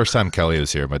time Kelly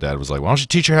was here, my dad was like, "Why don't you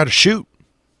teach her how to shoot?"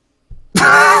 And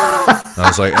I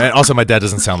was like, and also my dad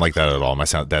doesn't sound like that at all.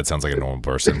 Dad sounds like a normal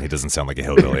person. He doesn't sound like a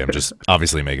hillbilly. I'm just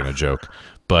obviously making a joke,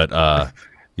 but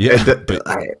yeah.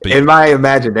 In my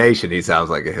imagination, he sounds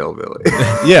like a hillbilly.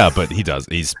 Yeah, but he does.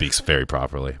 He speaks very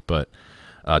properly, but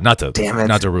not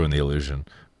to ruin the illusion.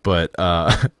 But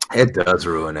it does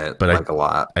ruin it, but like a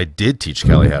lot. I did teach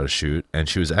Kelly how to shoot, and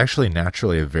she was actually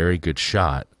naturally a very good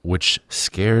shot, which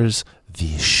scares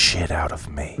the shit out of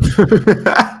me.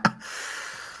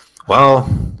 Well,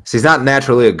 she's not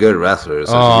naturally a good wrestler,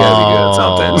 so she's gotta be good at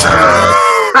something.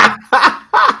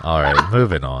 All right,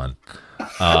 moving on.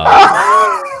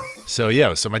 So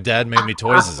my dad made me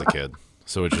toys as a kid,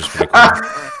 so which was pretty cool.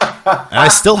 And I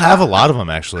still have a lot of them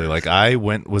actually. Like I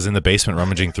was in the basement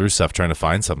rummaging through stuff trying to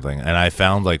find something, and I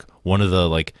found like one of the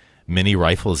like mini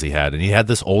rifles he had, and he had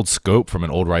this old scope from an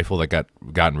old rifle that got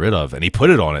gotten rid of, and he put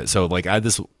it on it. So like I had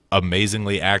this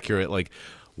amazingly accurate like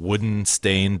wooden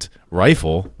stained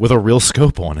rifle with a real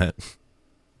scope on it.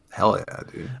 Hell yeah,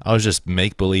 dude. I was just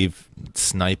make believe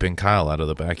sniping Kyle out of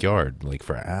the backyard like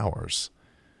for hours.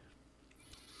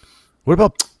 What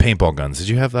about paintball guns? Did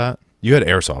you have that? You had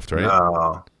airsoft, right?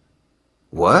 No.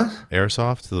 What?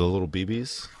 Airsoft, the little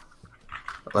BBs?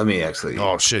 Let me actually.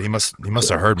 Oh shit, he must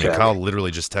have heard me. Kyle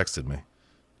literally just texted me.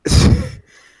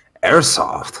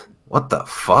 Airsoft? What the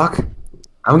fuck?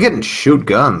 I'm getting shoot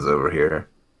guns over here.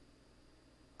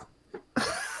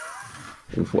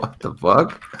 What the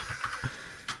fuck?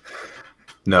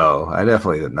 No, I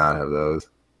definitely did not have those.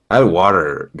 I had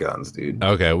water guns, dude.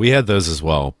 Okay, we had those as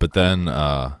well. But then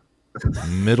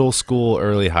middle school,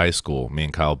 early high school, me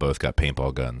and Kyle both got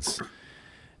paintball guns.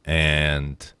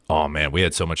 And, oh man, we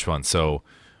had so much fun. So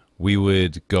we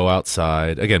would go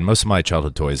outside. Again, most of my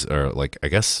childhood toys are, like, I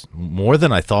guess, more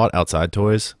than I thought outside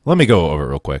toys. Let me go over it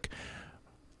real quick.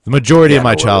 The majority of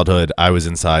my childhood, I was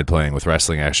inside playing with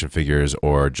wrestling action figures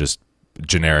or just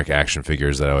generic action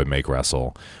figures that I would make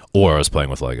wrestle, or I was playing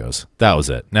with Legos. That was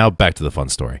it. Now back to the fun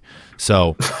story.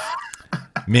 So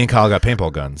me and Kyle got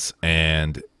paintball guns,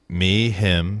 and me,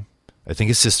 him, I think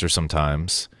his sister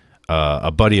sometimes,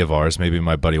 a buddy of ours, maybe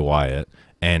my buddy Wyatt,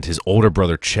 and his older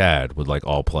brother Chad would like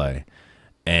all play.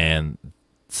 And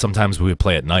sometimes we would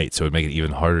play at night, so it would make it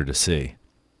even harder to see.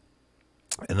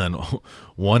 And then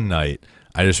one night,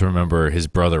 I just remember his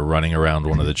brother running around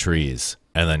one of the trees,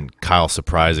 and then Kyle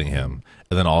surprising him,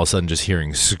 and then all of a sudden just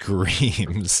hearing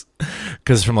screams.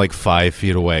 Because from like 5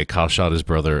 feet away, Kyle shot his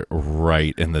brother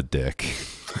right in the dick.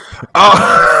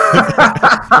 Oh.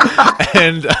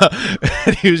 and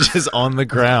he was just on the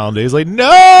ground. He's like,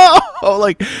 no!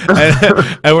 Like,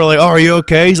 and we're like, oh, are you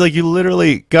okay? He's like, you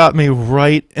literally got me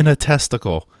right in a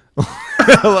testicle.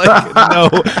 Like, no,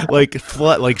 like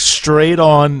flat, like straight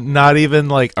on, not even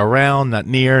like around, not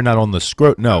near, not on the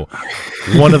scrot. No,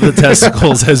 one of the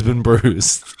testicles has been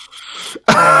bruised.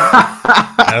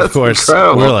 And of course,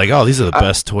 incredible. we're like, oh, these are the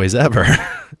best toys ever.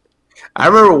 I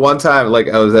remember one time, like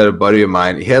I was at a buddy of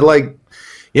mine. He had like,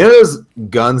 you know, those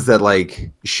guns that like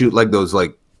shoot like those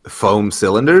like foam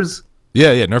cylinders.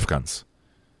 Yeah, Nerf guns.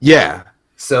 Yeah.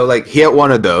 So like he had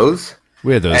one of those.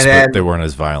 We had those, And but then- they weren't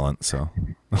as violent. So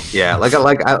Yeah,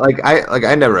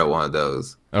 I never had one of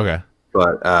those. okay.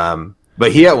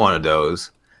 But he had one of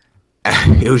those.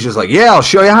 And he was just like, "Yeah, I'll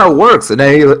show you how it works." And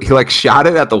then he like shot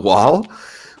it at the wall,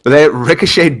 but then it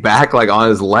ricocheted back like on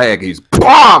his leg. He's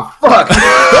fuck.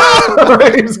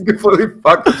 He just completely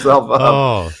fucked himself up.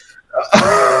 Oh,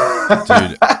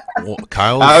 dude, well,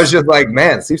 Kyle's. I was just like,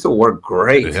 man, it seems to work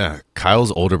great. Yeah,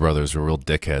 Kyle's older brothers were real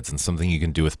dickheads, and something you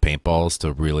can do with paintballs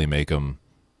to really make them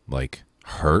like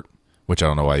hurt, which I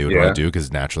don't know why you would want to do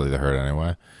because naturally they hurt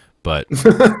anyway. But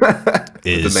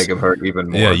To make them hurt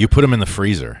even more. yeah, you put them in the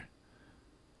freezer,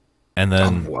 and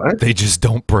then what? they just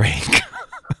don't break.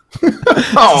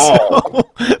 Oh,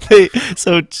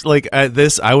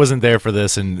 I wasn't there for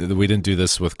this, and we didn't do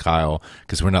this with Kyle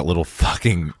because we're not little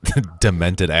fucking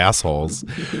demented assholes.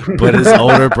 But his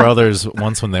older brothers,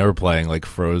 once when they were playing, like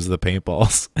froze the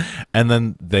paintballs, and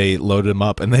then they loaded him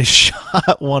up and they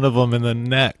shot one of them in the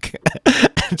neck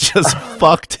and just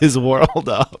fucked his world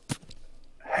up.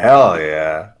 hell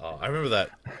yeah. Oh, I remember that.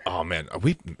 Oh man,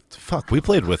 we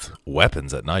played with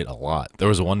weapons at night a lot. There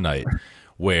was one night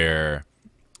where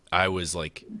I was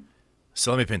like,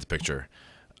 so let me paint the picture.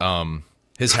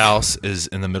 His house is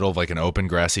in the middle of like an open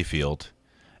grassy field,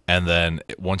 and then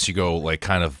once you go like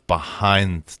kind of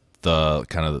behind the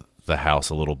house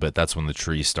a little bit, that's when the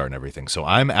trees start and everything. So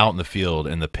I'm out in the field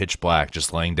in the pitch black,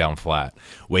 just laying down flat,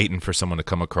 waiting for someone to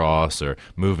come across or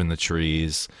move in the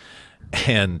trees,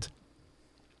 and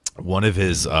one of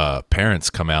his parents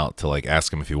come out to like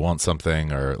ask him if he wants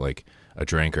something or like a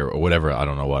drink or whatever. I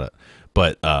don't know what,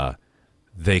 but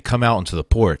they come out into the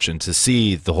porch, and to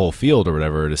see the whole field or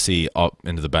whatever, to see up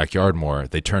into the backyard more,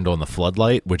 they turned on the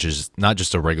floodlight, which is not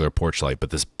just a regular porch light, but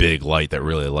this big light that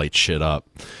really lights shit up.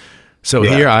 So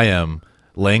here I am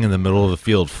laying in the middle of the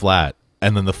field flat,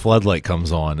 and then the floodlight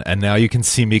comes on, and now you can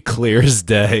see me clear as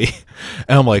day.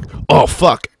 And I'm like, oh,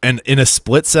 fuck. And in a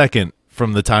split second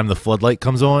from the time the floodlight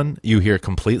comes on, you hear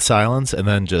complete silence, and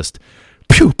then just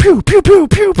pew, pew, pew, pew,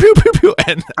 pew, pew, pew, pew.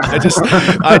 And I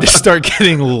just start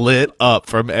getting lit up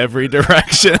from every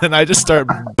direction, and I just start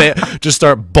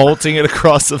bolting it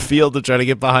across the field to try to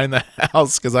get behind the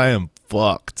house because I am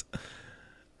fucked.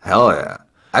 Hell yeah.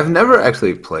 I've never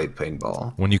actually played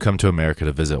paintball. When you come to America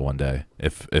to visit one day,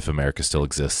 if America still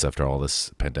exists after all this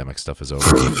pandemic stuff is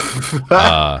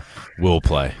over, we'll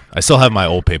play. I still have my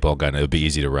old paintball gun. It would be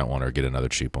easy to rent one or get another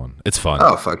cheap one. It's fun.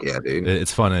 Oh, fuck yeah, dude.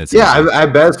 It's fun. And it's Yeah, easy. I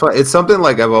bet it's fun. It's something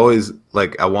like I've always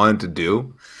like I wanted to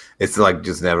do. It's like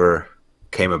just never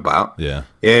came about. Yeah.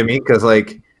 You know what I mean? Because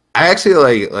like I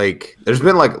actually like there's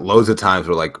been like loads of times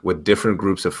where like with different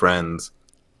groups of friends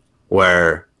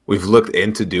where we've looked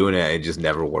into doing it and it just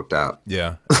never worked out.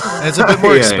 Yeah. And it's a bit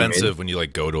more Yeah, I mean. expensive when you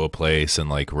like go to a place and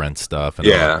like rent stuff. And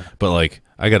Yeah. but like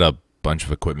I got a bunch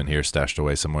of equipment here stashed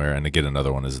away somewhere, and to get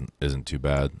another one isn't too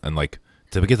bad. And like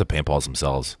to get the paintballs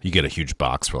themselves, you get a huge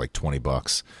box for like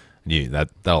 $20.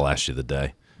 That'll last you the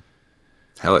day.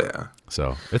 Hell yeah.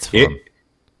 So it's fun.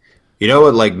 You know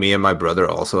what like me and my brother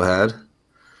also had?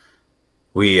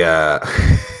 We you'll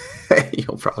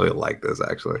probably like this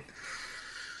actually.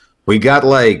 We got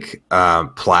like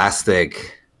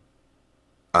plastic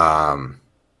like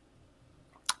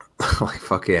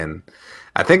fucking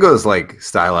I think it was like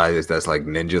stylized as like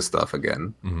ninja stuff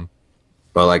again. Mm-hmm.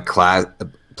 But like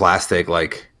plastic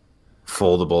like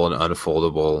foldable and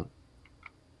unfoldable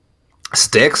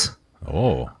sticks.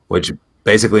 Oh. Which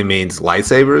basically means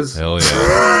lightsabers. Hell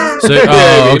yeah.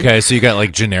 So okay, so you got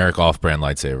like generic off-brand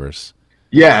lightsabers.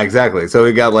 Yeah, exactly. So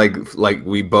we got like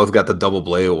we both got the double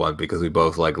bladed one because we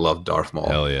both like loved Darth Maul.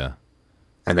 Hell yeah.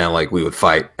 And then like we would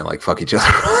fight and like fuck each other.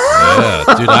 Yeah,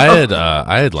 dude,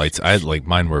 I had lights. I had like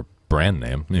mine were brand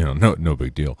name, no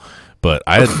big deal. But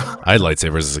I had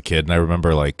lightsabers as a kid, and I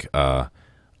remember like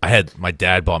my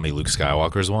dad bought me Luke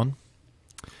Skywalker's one.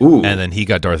 Ooh. And then he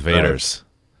got Darth Vader's.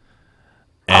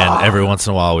 And every once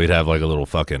in a while, we'd have like a little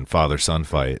fucking father-son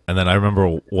fight. And then I remember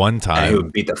one And he time,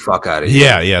 would beat the fuck out of you.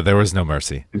 yeah, there was no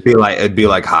mercy. It'd be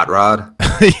like Hot Rod.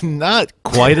 Not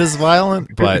quite as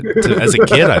violent, but as a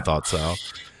kid, I thought so.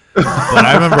 But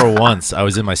I remember once I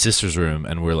was in my sister's room,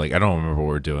 and we're like, I don't remember what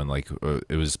we were doing. Like,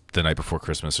 it was the night before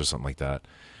Christmas or something like that.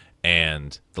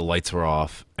 And the lights were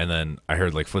off, and then I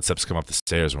heard like footsteps come up the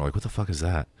stairs, and we're like, what the fuck is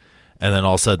that? And then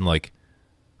all of a sudden, like,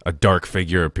 a dark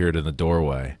figure appeared in the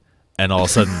doorway. And all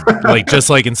of a sudden, like, just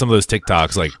like in some of those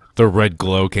TikToks, like, the red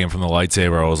glow came from the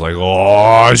lightsaber. I was like,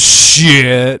 oh,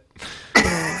 shit.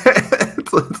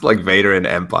 It's like Vader in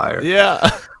Empire. Yeah.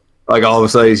 Like, all of a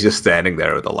sudden, he's just standing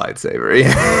there with a lightsaber.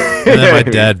 And then my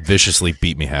dad viciously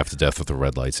beat me half to death with a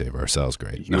red lightsaber, so that was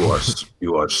great.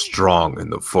 You are strong in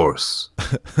the Force,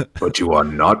 but you are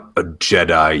not a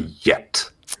Jedi yet.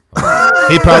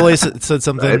 He probably said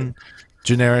something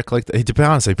generic like that. To be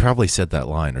honest, he probably said that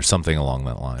line or something along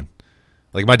that line.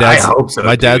 Like my dad's,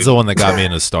 dad's the one that got me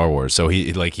into Star Wars, so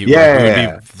he would be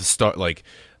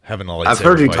having a lightsaber. I've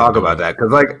heard you fight talk about that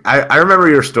because, like, I remember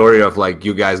your story of like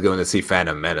you guys going to see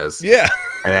Phantom Menace. Yeah,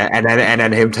 and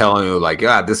then him telling you like,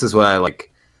 yeah, this is what I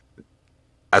like.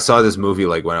 I saw this movie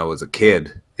like when I was a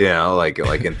kid, you know, like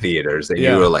in theaters, and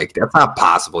you were like, that's not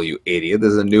possible, you idiot.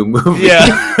 This is a new movie.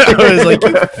 Yeah, I was like,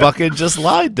 you fucking just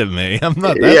lied to me. I'm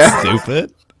not that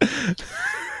stupid.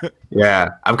 Yeah,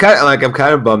 I'm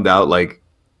kind of bummed out. Like,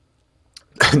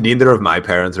 neither of my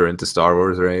parents are into Star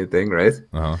Wars or anything, right?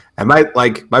 And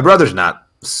my brother's not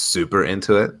super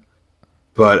into it,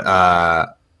 but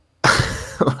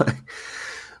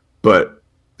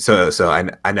so I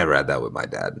never had that with my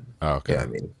dad. Oh, okay. Yeah, I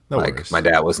mean, No like worries. my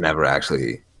dad was never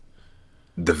actually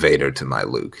the Vader to my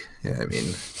Luke. Yeah, I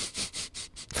mean,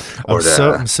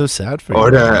 I'm so sad for you. I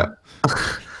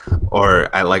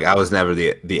was never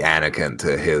the Anakin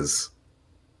to his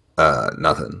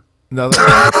nothing. No,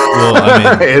 well,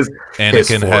 I mean, Anakin his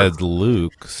had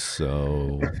Luke,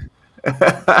 so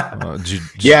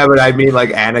yeah, but I mean,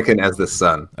 like Anakin as the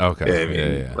son. Okay, you know what I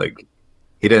mean, like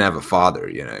he didn't have a father.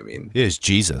 You know what I mean? He is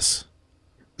Jesus.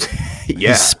 Yeah,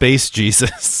 he's space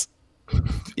Jesus.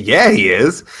 Yeah, he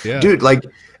is, dude. Like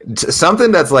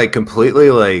something that's like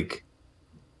completely like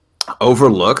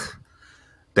overlooked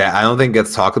that I don't think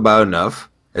gets talked about enough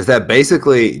is that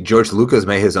basically George Lucas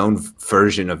made his own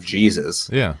version of Jesus.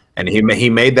 Yeah. And he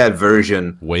made that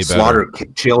version way slaughter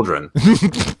children.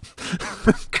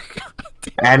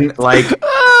 And like,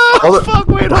 oh, fuck,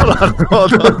 wait, hold on.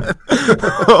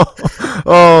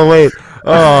 Oh, wait.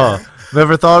 Oh,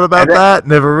 never thought about that.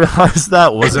 Never realized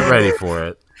that. Wasn't ready for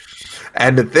it.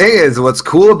 And the thing is, what's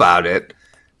cool about it,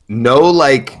 no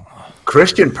like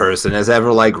Christian person has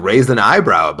ever like raised an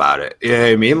eyebrow about it. You know what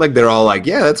I mean? Like they're all like,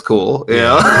 yeah, that's cool. You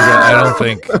know? I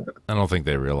don't think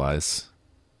they realize.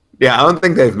 Yeah, I don't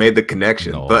think they've made the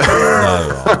connection. No, but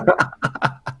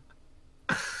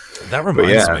that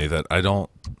reminds me that I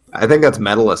think that's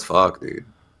metal as fuck, dude.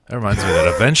 That reminds me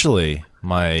that eventually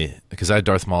because I had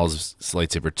Darth Maul's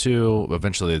lightsaber too.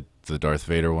 Eventually the Darth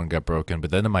Vader one got broken,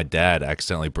 but then my dad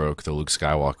accidentally broke the Luke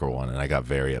Skywalker one, and I got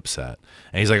very upset.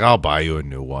 And he's like, "I'll buy you a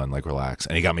new one, like relax."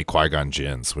 And he got me Qui-Gon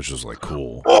Jinn's, which was like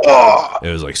cool. Oh! It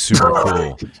was like super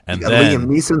cool. And then Liam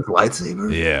Neeson's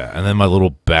lightsaber. Yeah, and then my little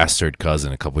bastard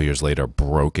cousin a couple years later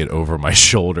broke it over my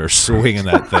shoulder, swinging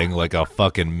that thing like a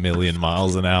fucking million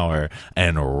miles an hour,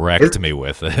 and wrecked me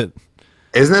with it.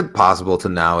 Isn't it possible to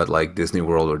now at like Disney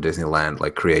World or Disneyland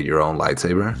like create your own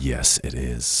lightsaber? Yes, it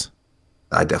is.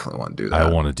 I definitely want to do that. I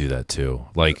want to do that too.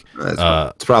 Like,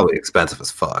 it's probably expensive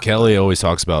as fuck. Kelly always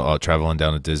talks about traveling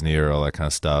down to Disney or all that kind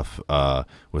of stuff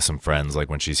with some friends. Like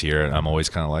when she's here, and I'm always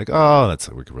kind of like, "Oh, that's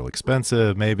really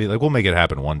expensive. Maybe like we'll make it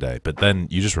happen one day." But then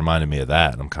you just reminded me of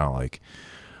that, and I'm kind of like,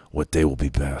 "What day will be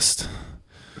best?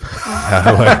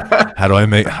 How do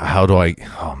I?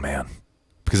 Oh man,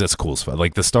 because that's cool stuff.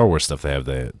 Like the Star Wars stuff they have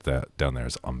that down there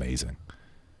is amazing.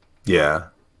 Yeah."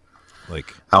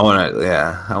 Like I want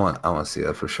to see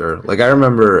that for sure. Like I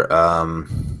remember,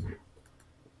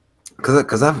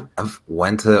 because I've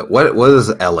went to what does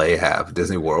LA have?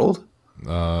 Disney World?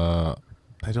 I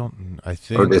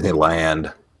think or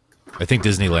Disneyland. I think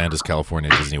Disneyland is California.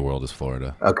 Disney World is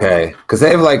Florida. Okay, because they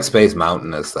have like Space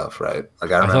Mountain and stuff, right?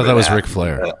 Like I thought that was Ric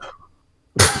Flair.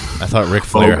 I thought Ric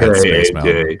Flair had Space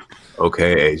Mountain.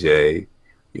 Okay, AJ,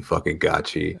 you fucking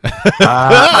gotcha.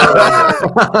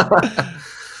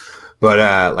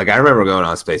 But like I remember going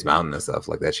on Space Mountain and stuff.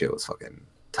 Like that shit was fucking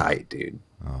tight, dude.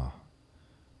 Oh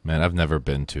man, I've never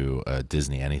been to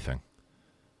Disney anything.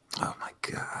 Oh my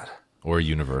god. Or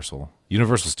Universal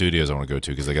Studios I want to go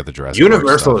to because they got the Jurassic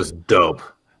Universal Park is dope.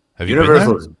 Have you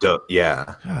Universal been there? is dope.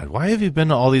 Yeah. God, why have you been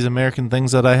to all these American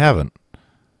things that I haven't?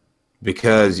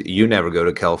 because you never go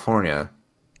to California.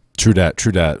 True that.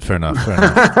 True that. Fair enough. Fair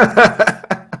enough.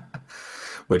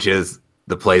 Which is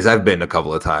the place I've been a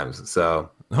couple of times. So,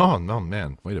 Oh no,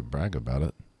 man! Way to brag about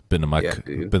it. Been to yeah,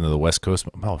 dude. been to the West Coast.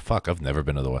 Oh fuck, I've never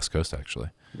been to the West Coast actually.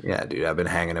 Yeah, dude. I've been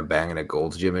hanging and banging at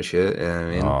Gold's Gym and shit. You know what I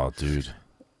mean? Oh, dude.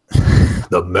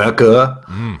 The Mecca,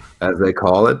 as they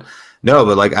call it. No,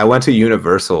 but like I went to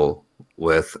Universal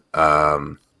with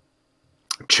Chong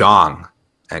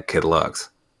and Kid Lux.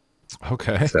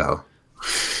 Okay. So,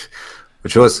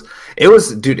 which was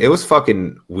dude, it was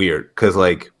fucking weird because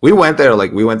like we went there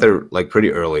like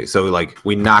pretty early, so like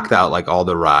we knocked out like all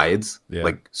the rides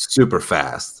like super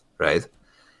fast, right?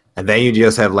 And then you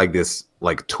just have like this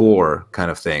like tour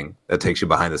kind of thing that takes you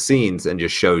behind the scenes and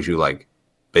just shows you like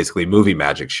basically movie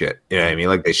magic shit. You know what I mean?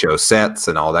 Like they show sets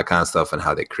and all that kind of stuff and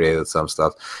how they created some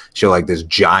stuff. Show like this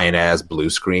giant ass blue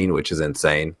screen, which is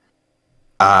insane.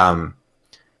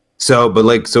 So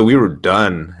we were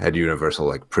done at Universal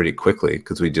like pretty quickly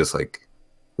because we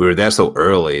were there so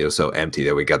early, it was so empty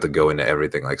that we got to go into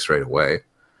everything like straight away.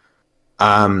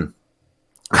 I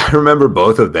remember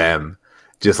both of them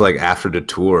just like after the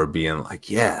tour being like,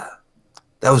 yeah,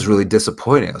 that was really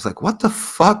disappointing. I was like, what the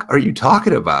fuck are you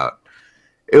talking about?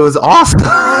 It was awesome.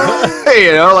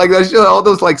 You know, like that shit, all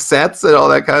those like sets and all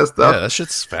that kind of stuff. Yeah, that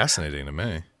shit's fascinating to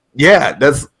me. Yeah,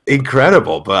 that's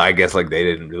incredible. But I guess like they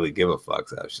didn't really give a fuck.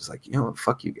 So I was just like, you know what,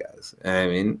 fuck you guys. I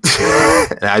mean,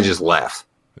 and I just left.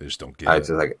 They just don't get I it. was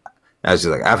just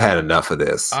like, I've had enough of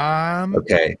this.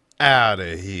 Okay, out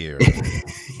of here.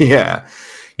 Yeah,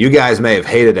 you guys may have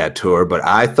hated that tour, but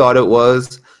I thought it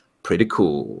was pretty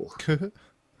cool.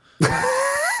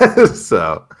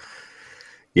 So.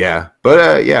 Yeah,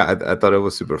 but yeah, I thought it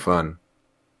was super fun.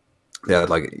 Yeah,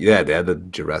 they had the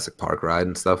Jurassic Park ride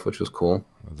and stuff, which was cool.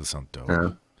 That does sound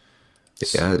dope.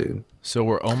 Yeah, dude. So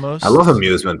we're almost. I love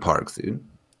amusement parks, dude.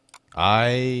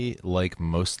 I like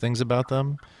most things about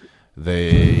them.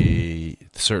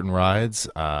 Certain rides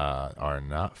are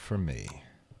not for me.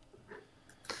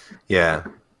 Yeah,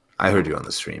 I heard you on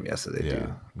the stream yesterday. Yeah,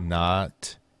 dude.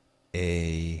 Not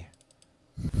a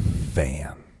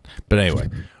fan. But anyway.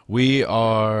 We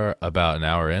are about an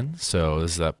hour in, so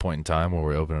this is that point in time where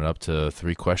we open it up to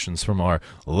 3 questions from our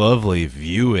lovely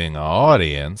viewing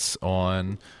audience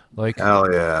on, like,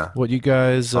 hell yeah, what you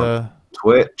guys,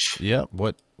 Twitch. Yeah,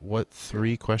 what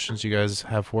 3 questions you guys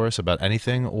have for us about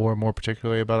anything, or more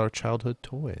particularly about our childhood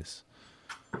toys.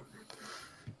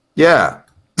 Yeah,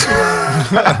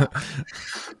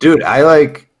 dude, I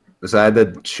had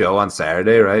the show on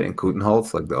Saturday, right, in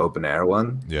Kutenholz, like the open air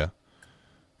one. Yeah,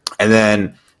 and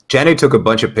then Jenny took a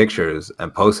bunch of pictures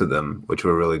and posted them, which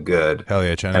were really good. Hell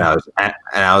yeah, Jenny. And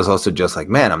I was also just like,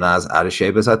 man, I'm not as out of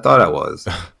shape as I thought I was.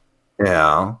 You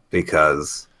know,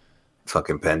 because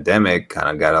fucking pandemic kind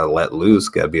of got to let loose,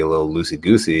 got to be a little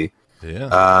loosey-goosey. Yeah.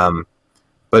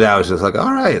 But I was just like,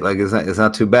 all right, like it's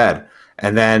not too bad.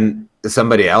 And then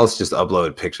somebody else just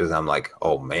uploaded pictures. I'm like,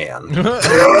 oh man,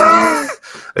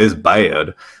 it's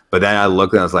bad. But then I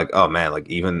looked and I was like, oh man, like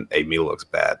even a meal looks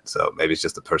bad. So maybe it's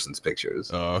just the person's pictures.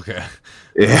 Oh, okay.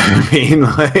 Yeah, I mean,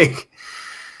 like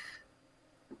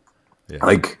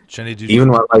Jenny, even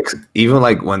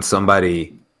when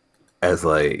somebody as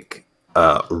like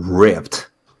ripped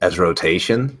as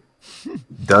rotation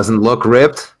doesn't look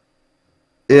ripped,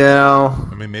 you know.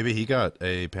 I mean, maybe he got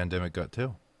a pandemic gut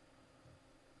too.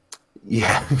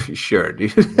 Yeah, sure,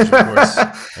 dude. Which, of course,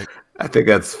 I think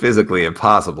that's physically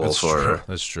impossible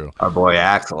that's true. Our boy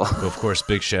Axel. But of course,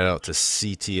 big shout out to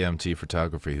CTMT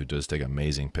Photography, who does take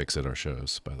amazing pics at our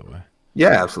shows, by the way.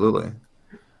 Yeah, absolutely.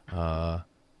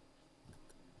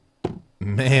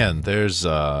 Man, there's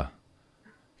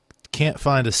can't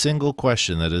find a single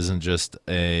question that isn't just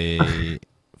a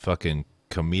fucking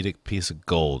comedic piece of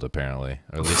gold, apparently,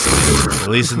 or at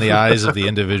least in the eyes of the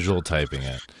individual typing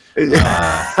it.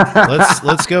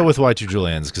 Let's go with Y2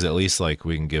 Julian's, because at least like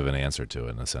we can give an answer to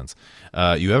it in a sense.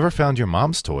 You ever found your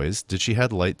mom's toys? Did she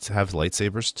have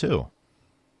lightsabers too?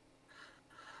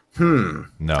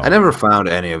 No, I never found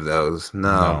any of those.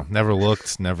 No, never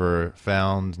looked, never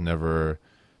found, never.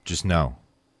 Just no.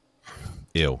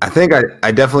 Ew. I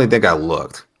definitely think I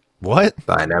looked. What?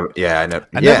 But I never. Yeah, I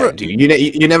never. Dude,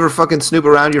 you never fucking snoop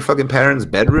around your fucking parents'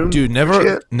 bedroom, dude.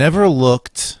 Never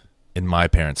looked in my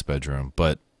parents' bedroom,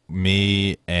 but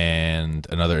me and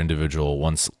another individual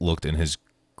once looked in his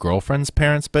girlfriend's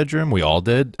parents' bedroom. We all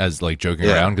did, as like joking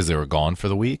around because they were gone for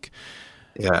the week.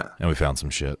 Yeah, and we found some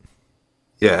shit.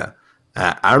 Yeah,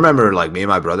 I remember like me and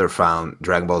my brother found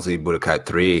Dragon Ball Z Budokai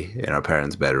 3 in our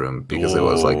parents' bedroom because it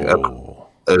was like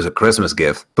it was a Christmas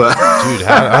gift. But dude,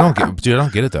 I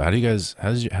don't get it though. How did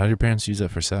your parents use that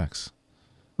for sex?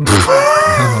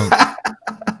 I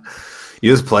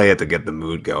You just play it to get the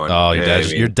mood going. Oh, You know what I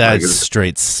your mean? dad's Like,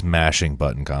 straight smashing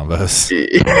button combos.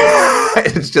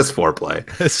 it's just foreplay.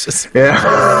 It's just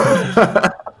Yeah.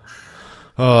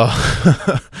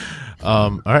 oh.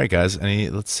 All right, guys.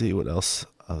 Let's see what else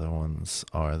other ones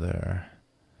are there.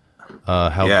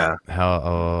 Yeah.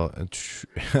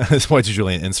 That's why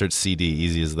Julian insert CD.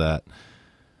 Easy as that.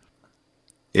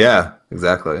 Yeah,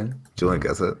 exactly. Julian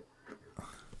gets it.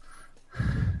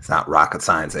 It's not rocket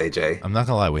science, AJ. I'm not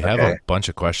gonna lie. We have a bunch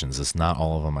of questions. It's not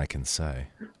all of them I can say.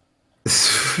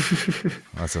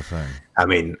 That's the thing. I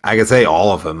mean, I can say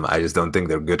all of them. I just don't think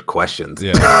they're good questions.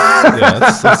 Yeah, yeah.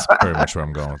 That's pretty much where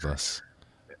I'm going with this.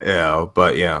 Yeah,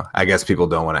 but I guess people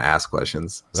don't want to ask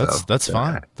questions. That's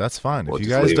fine. That's fine. We'll if you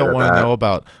just guys leave it don't at want to that. know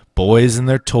about boys and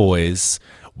their toys,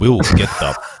 we will get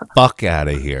the fuck out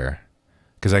of here.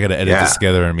 Because I got to edit this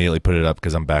together and immediately put it up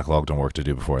because I'm backlogged on work to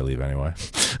do before I leave anyway.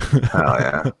 Oh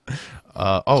yeah.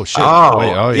 Oh shit. Oh,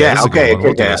 wait. Oh yeah. This is a Okay. good one.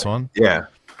 We'll do Yeah. this one. Yeah.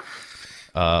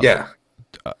 Yeah.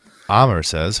 Amr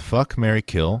says, "Fuck, marry,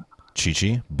 kill,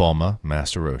 Chi-Chi, Bulma,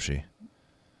 Master Roshi."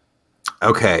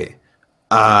 Okay.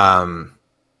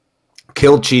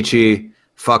 Kill Chi-Chi,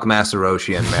 fuck Master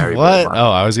Roshi, and marry What? Bulma.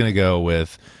 Oh, I was gonna go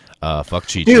with fuck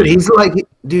Chi-Chi. Dude,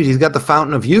 he's got the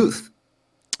fountain of youth.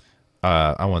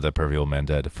 I want that pervy old man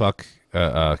dead. Fuck,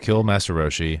 kill Master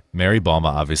Roshi, marry Bulma,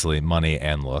 obviously, money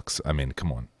and looks. I mean,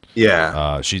 come on.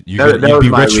 Yeah. You'd That be was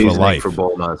my rich for reasoning life. for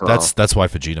Bulma as well. That's why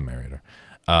Vegeta married her.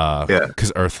 Yeah.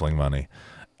 Because Earthling money.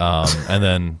 And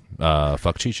then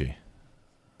fuck Chi-Chi.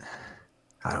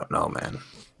 I don't know, man.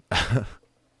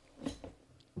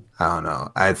 I don't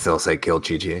know. I'd still say kill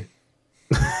Chi-Chi.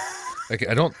 Like,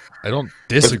 I don't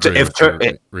disagree with your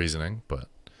reasoning, but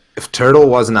If Turtle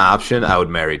was an option, I would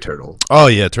marry Turtle. oh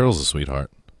yeah, Turtle's a sweetheart.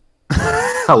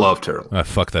 I love Turtle. I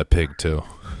fuck that pig too.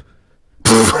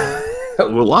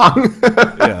 Oolong.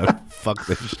 Yeah, fuck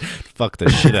the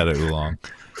shit out of Oolong.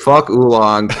 Fuck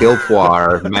Oolong, kill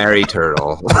Poir, marry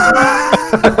Turtle.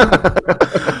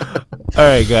 All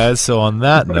right, guys. So on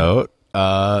that note,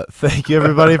 thank you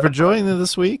everybody for joining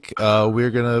this week.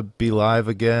 We're gonna be live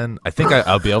again. I think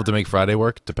I'll be able to make Friday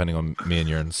work, depending on me and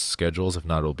Jurn's schedules. If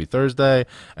not, it'll be Thursday.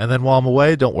 And then while I'm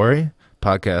away, don't worry,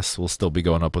 podcasts will still be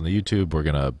going up on the YouTube. We're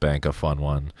gonna bank a fun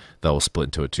one that will split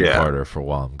into a two-parter for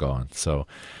while I'm gone. So,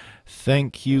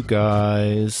 thank you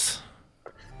guys.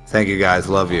 Thank you guys.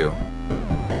 Love you.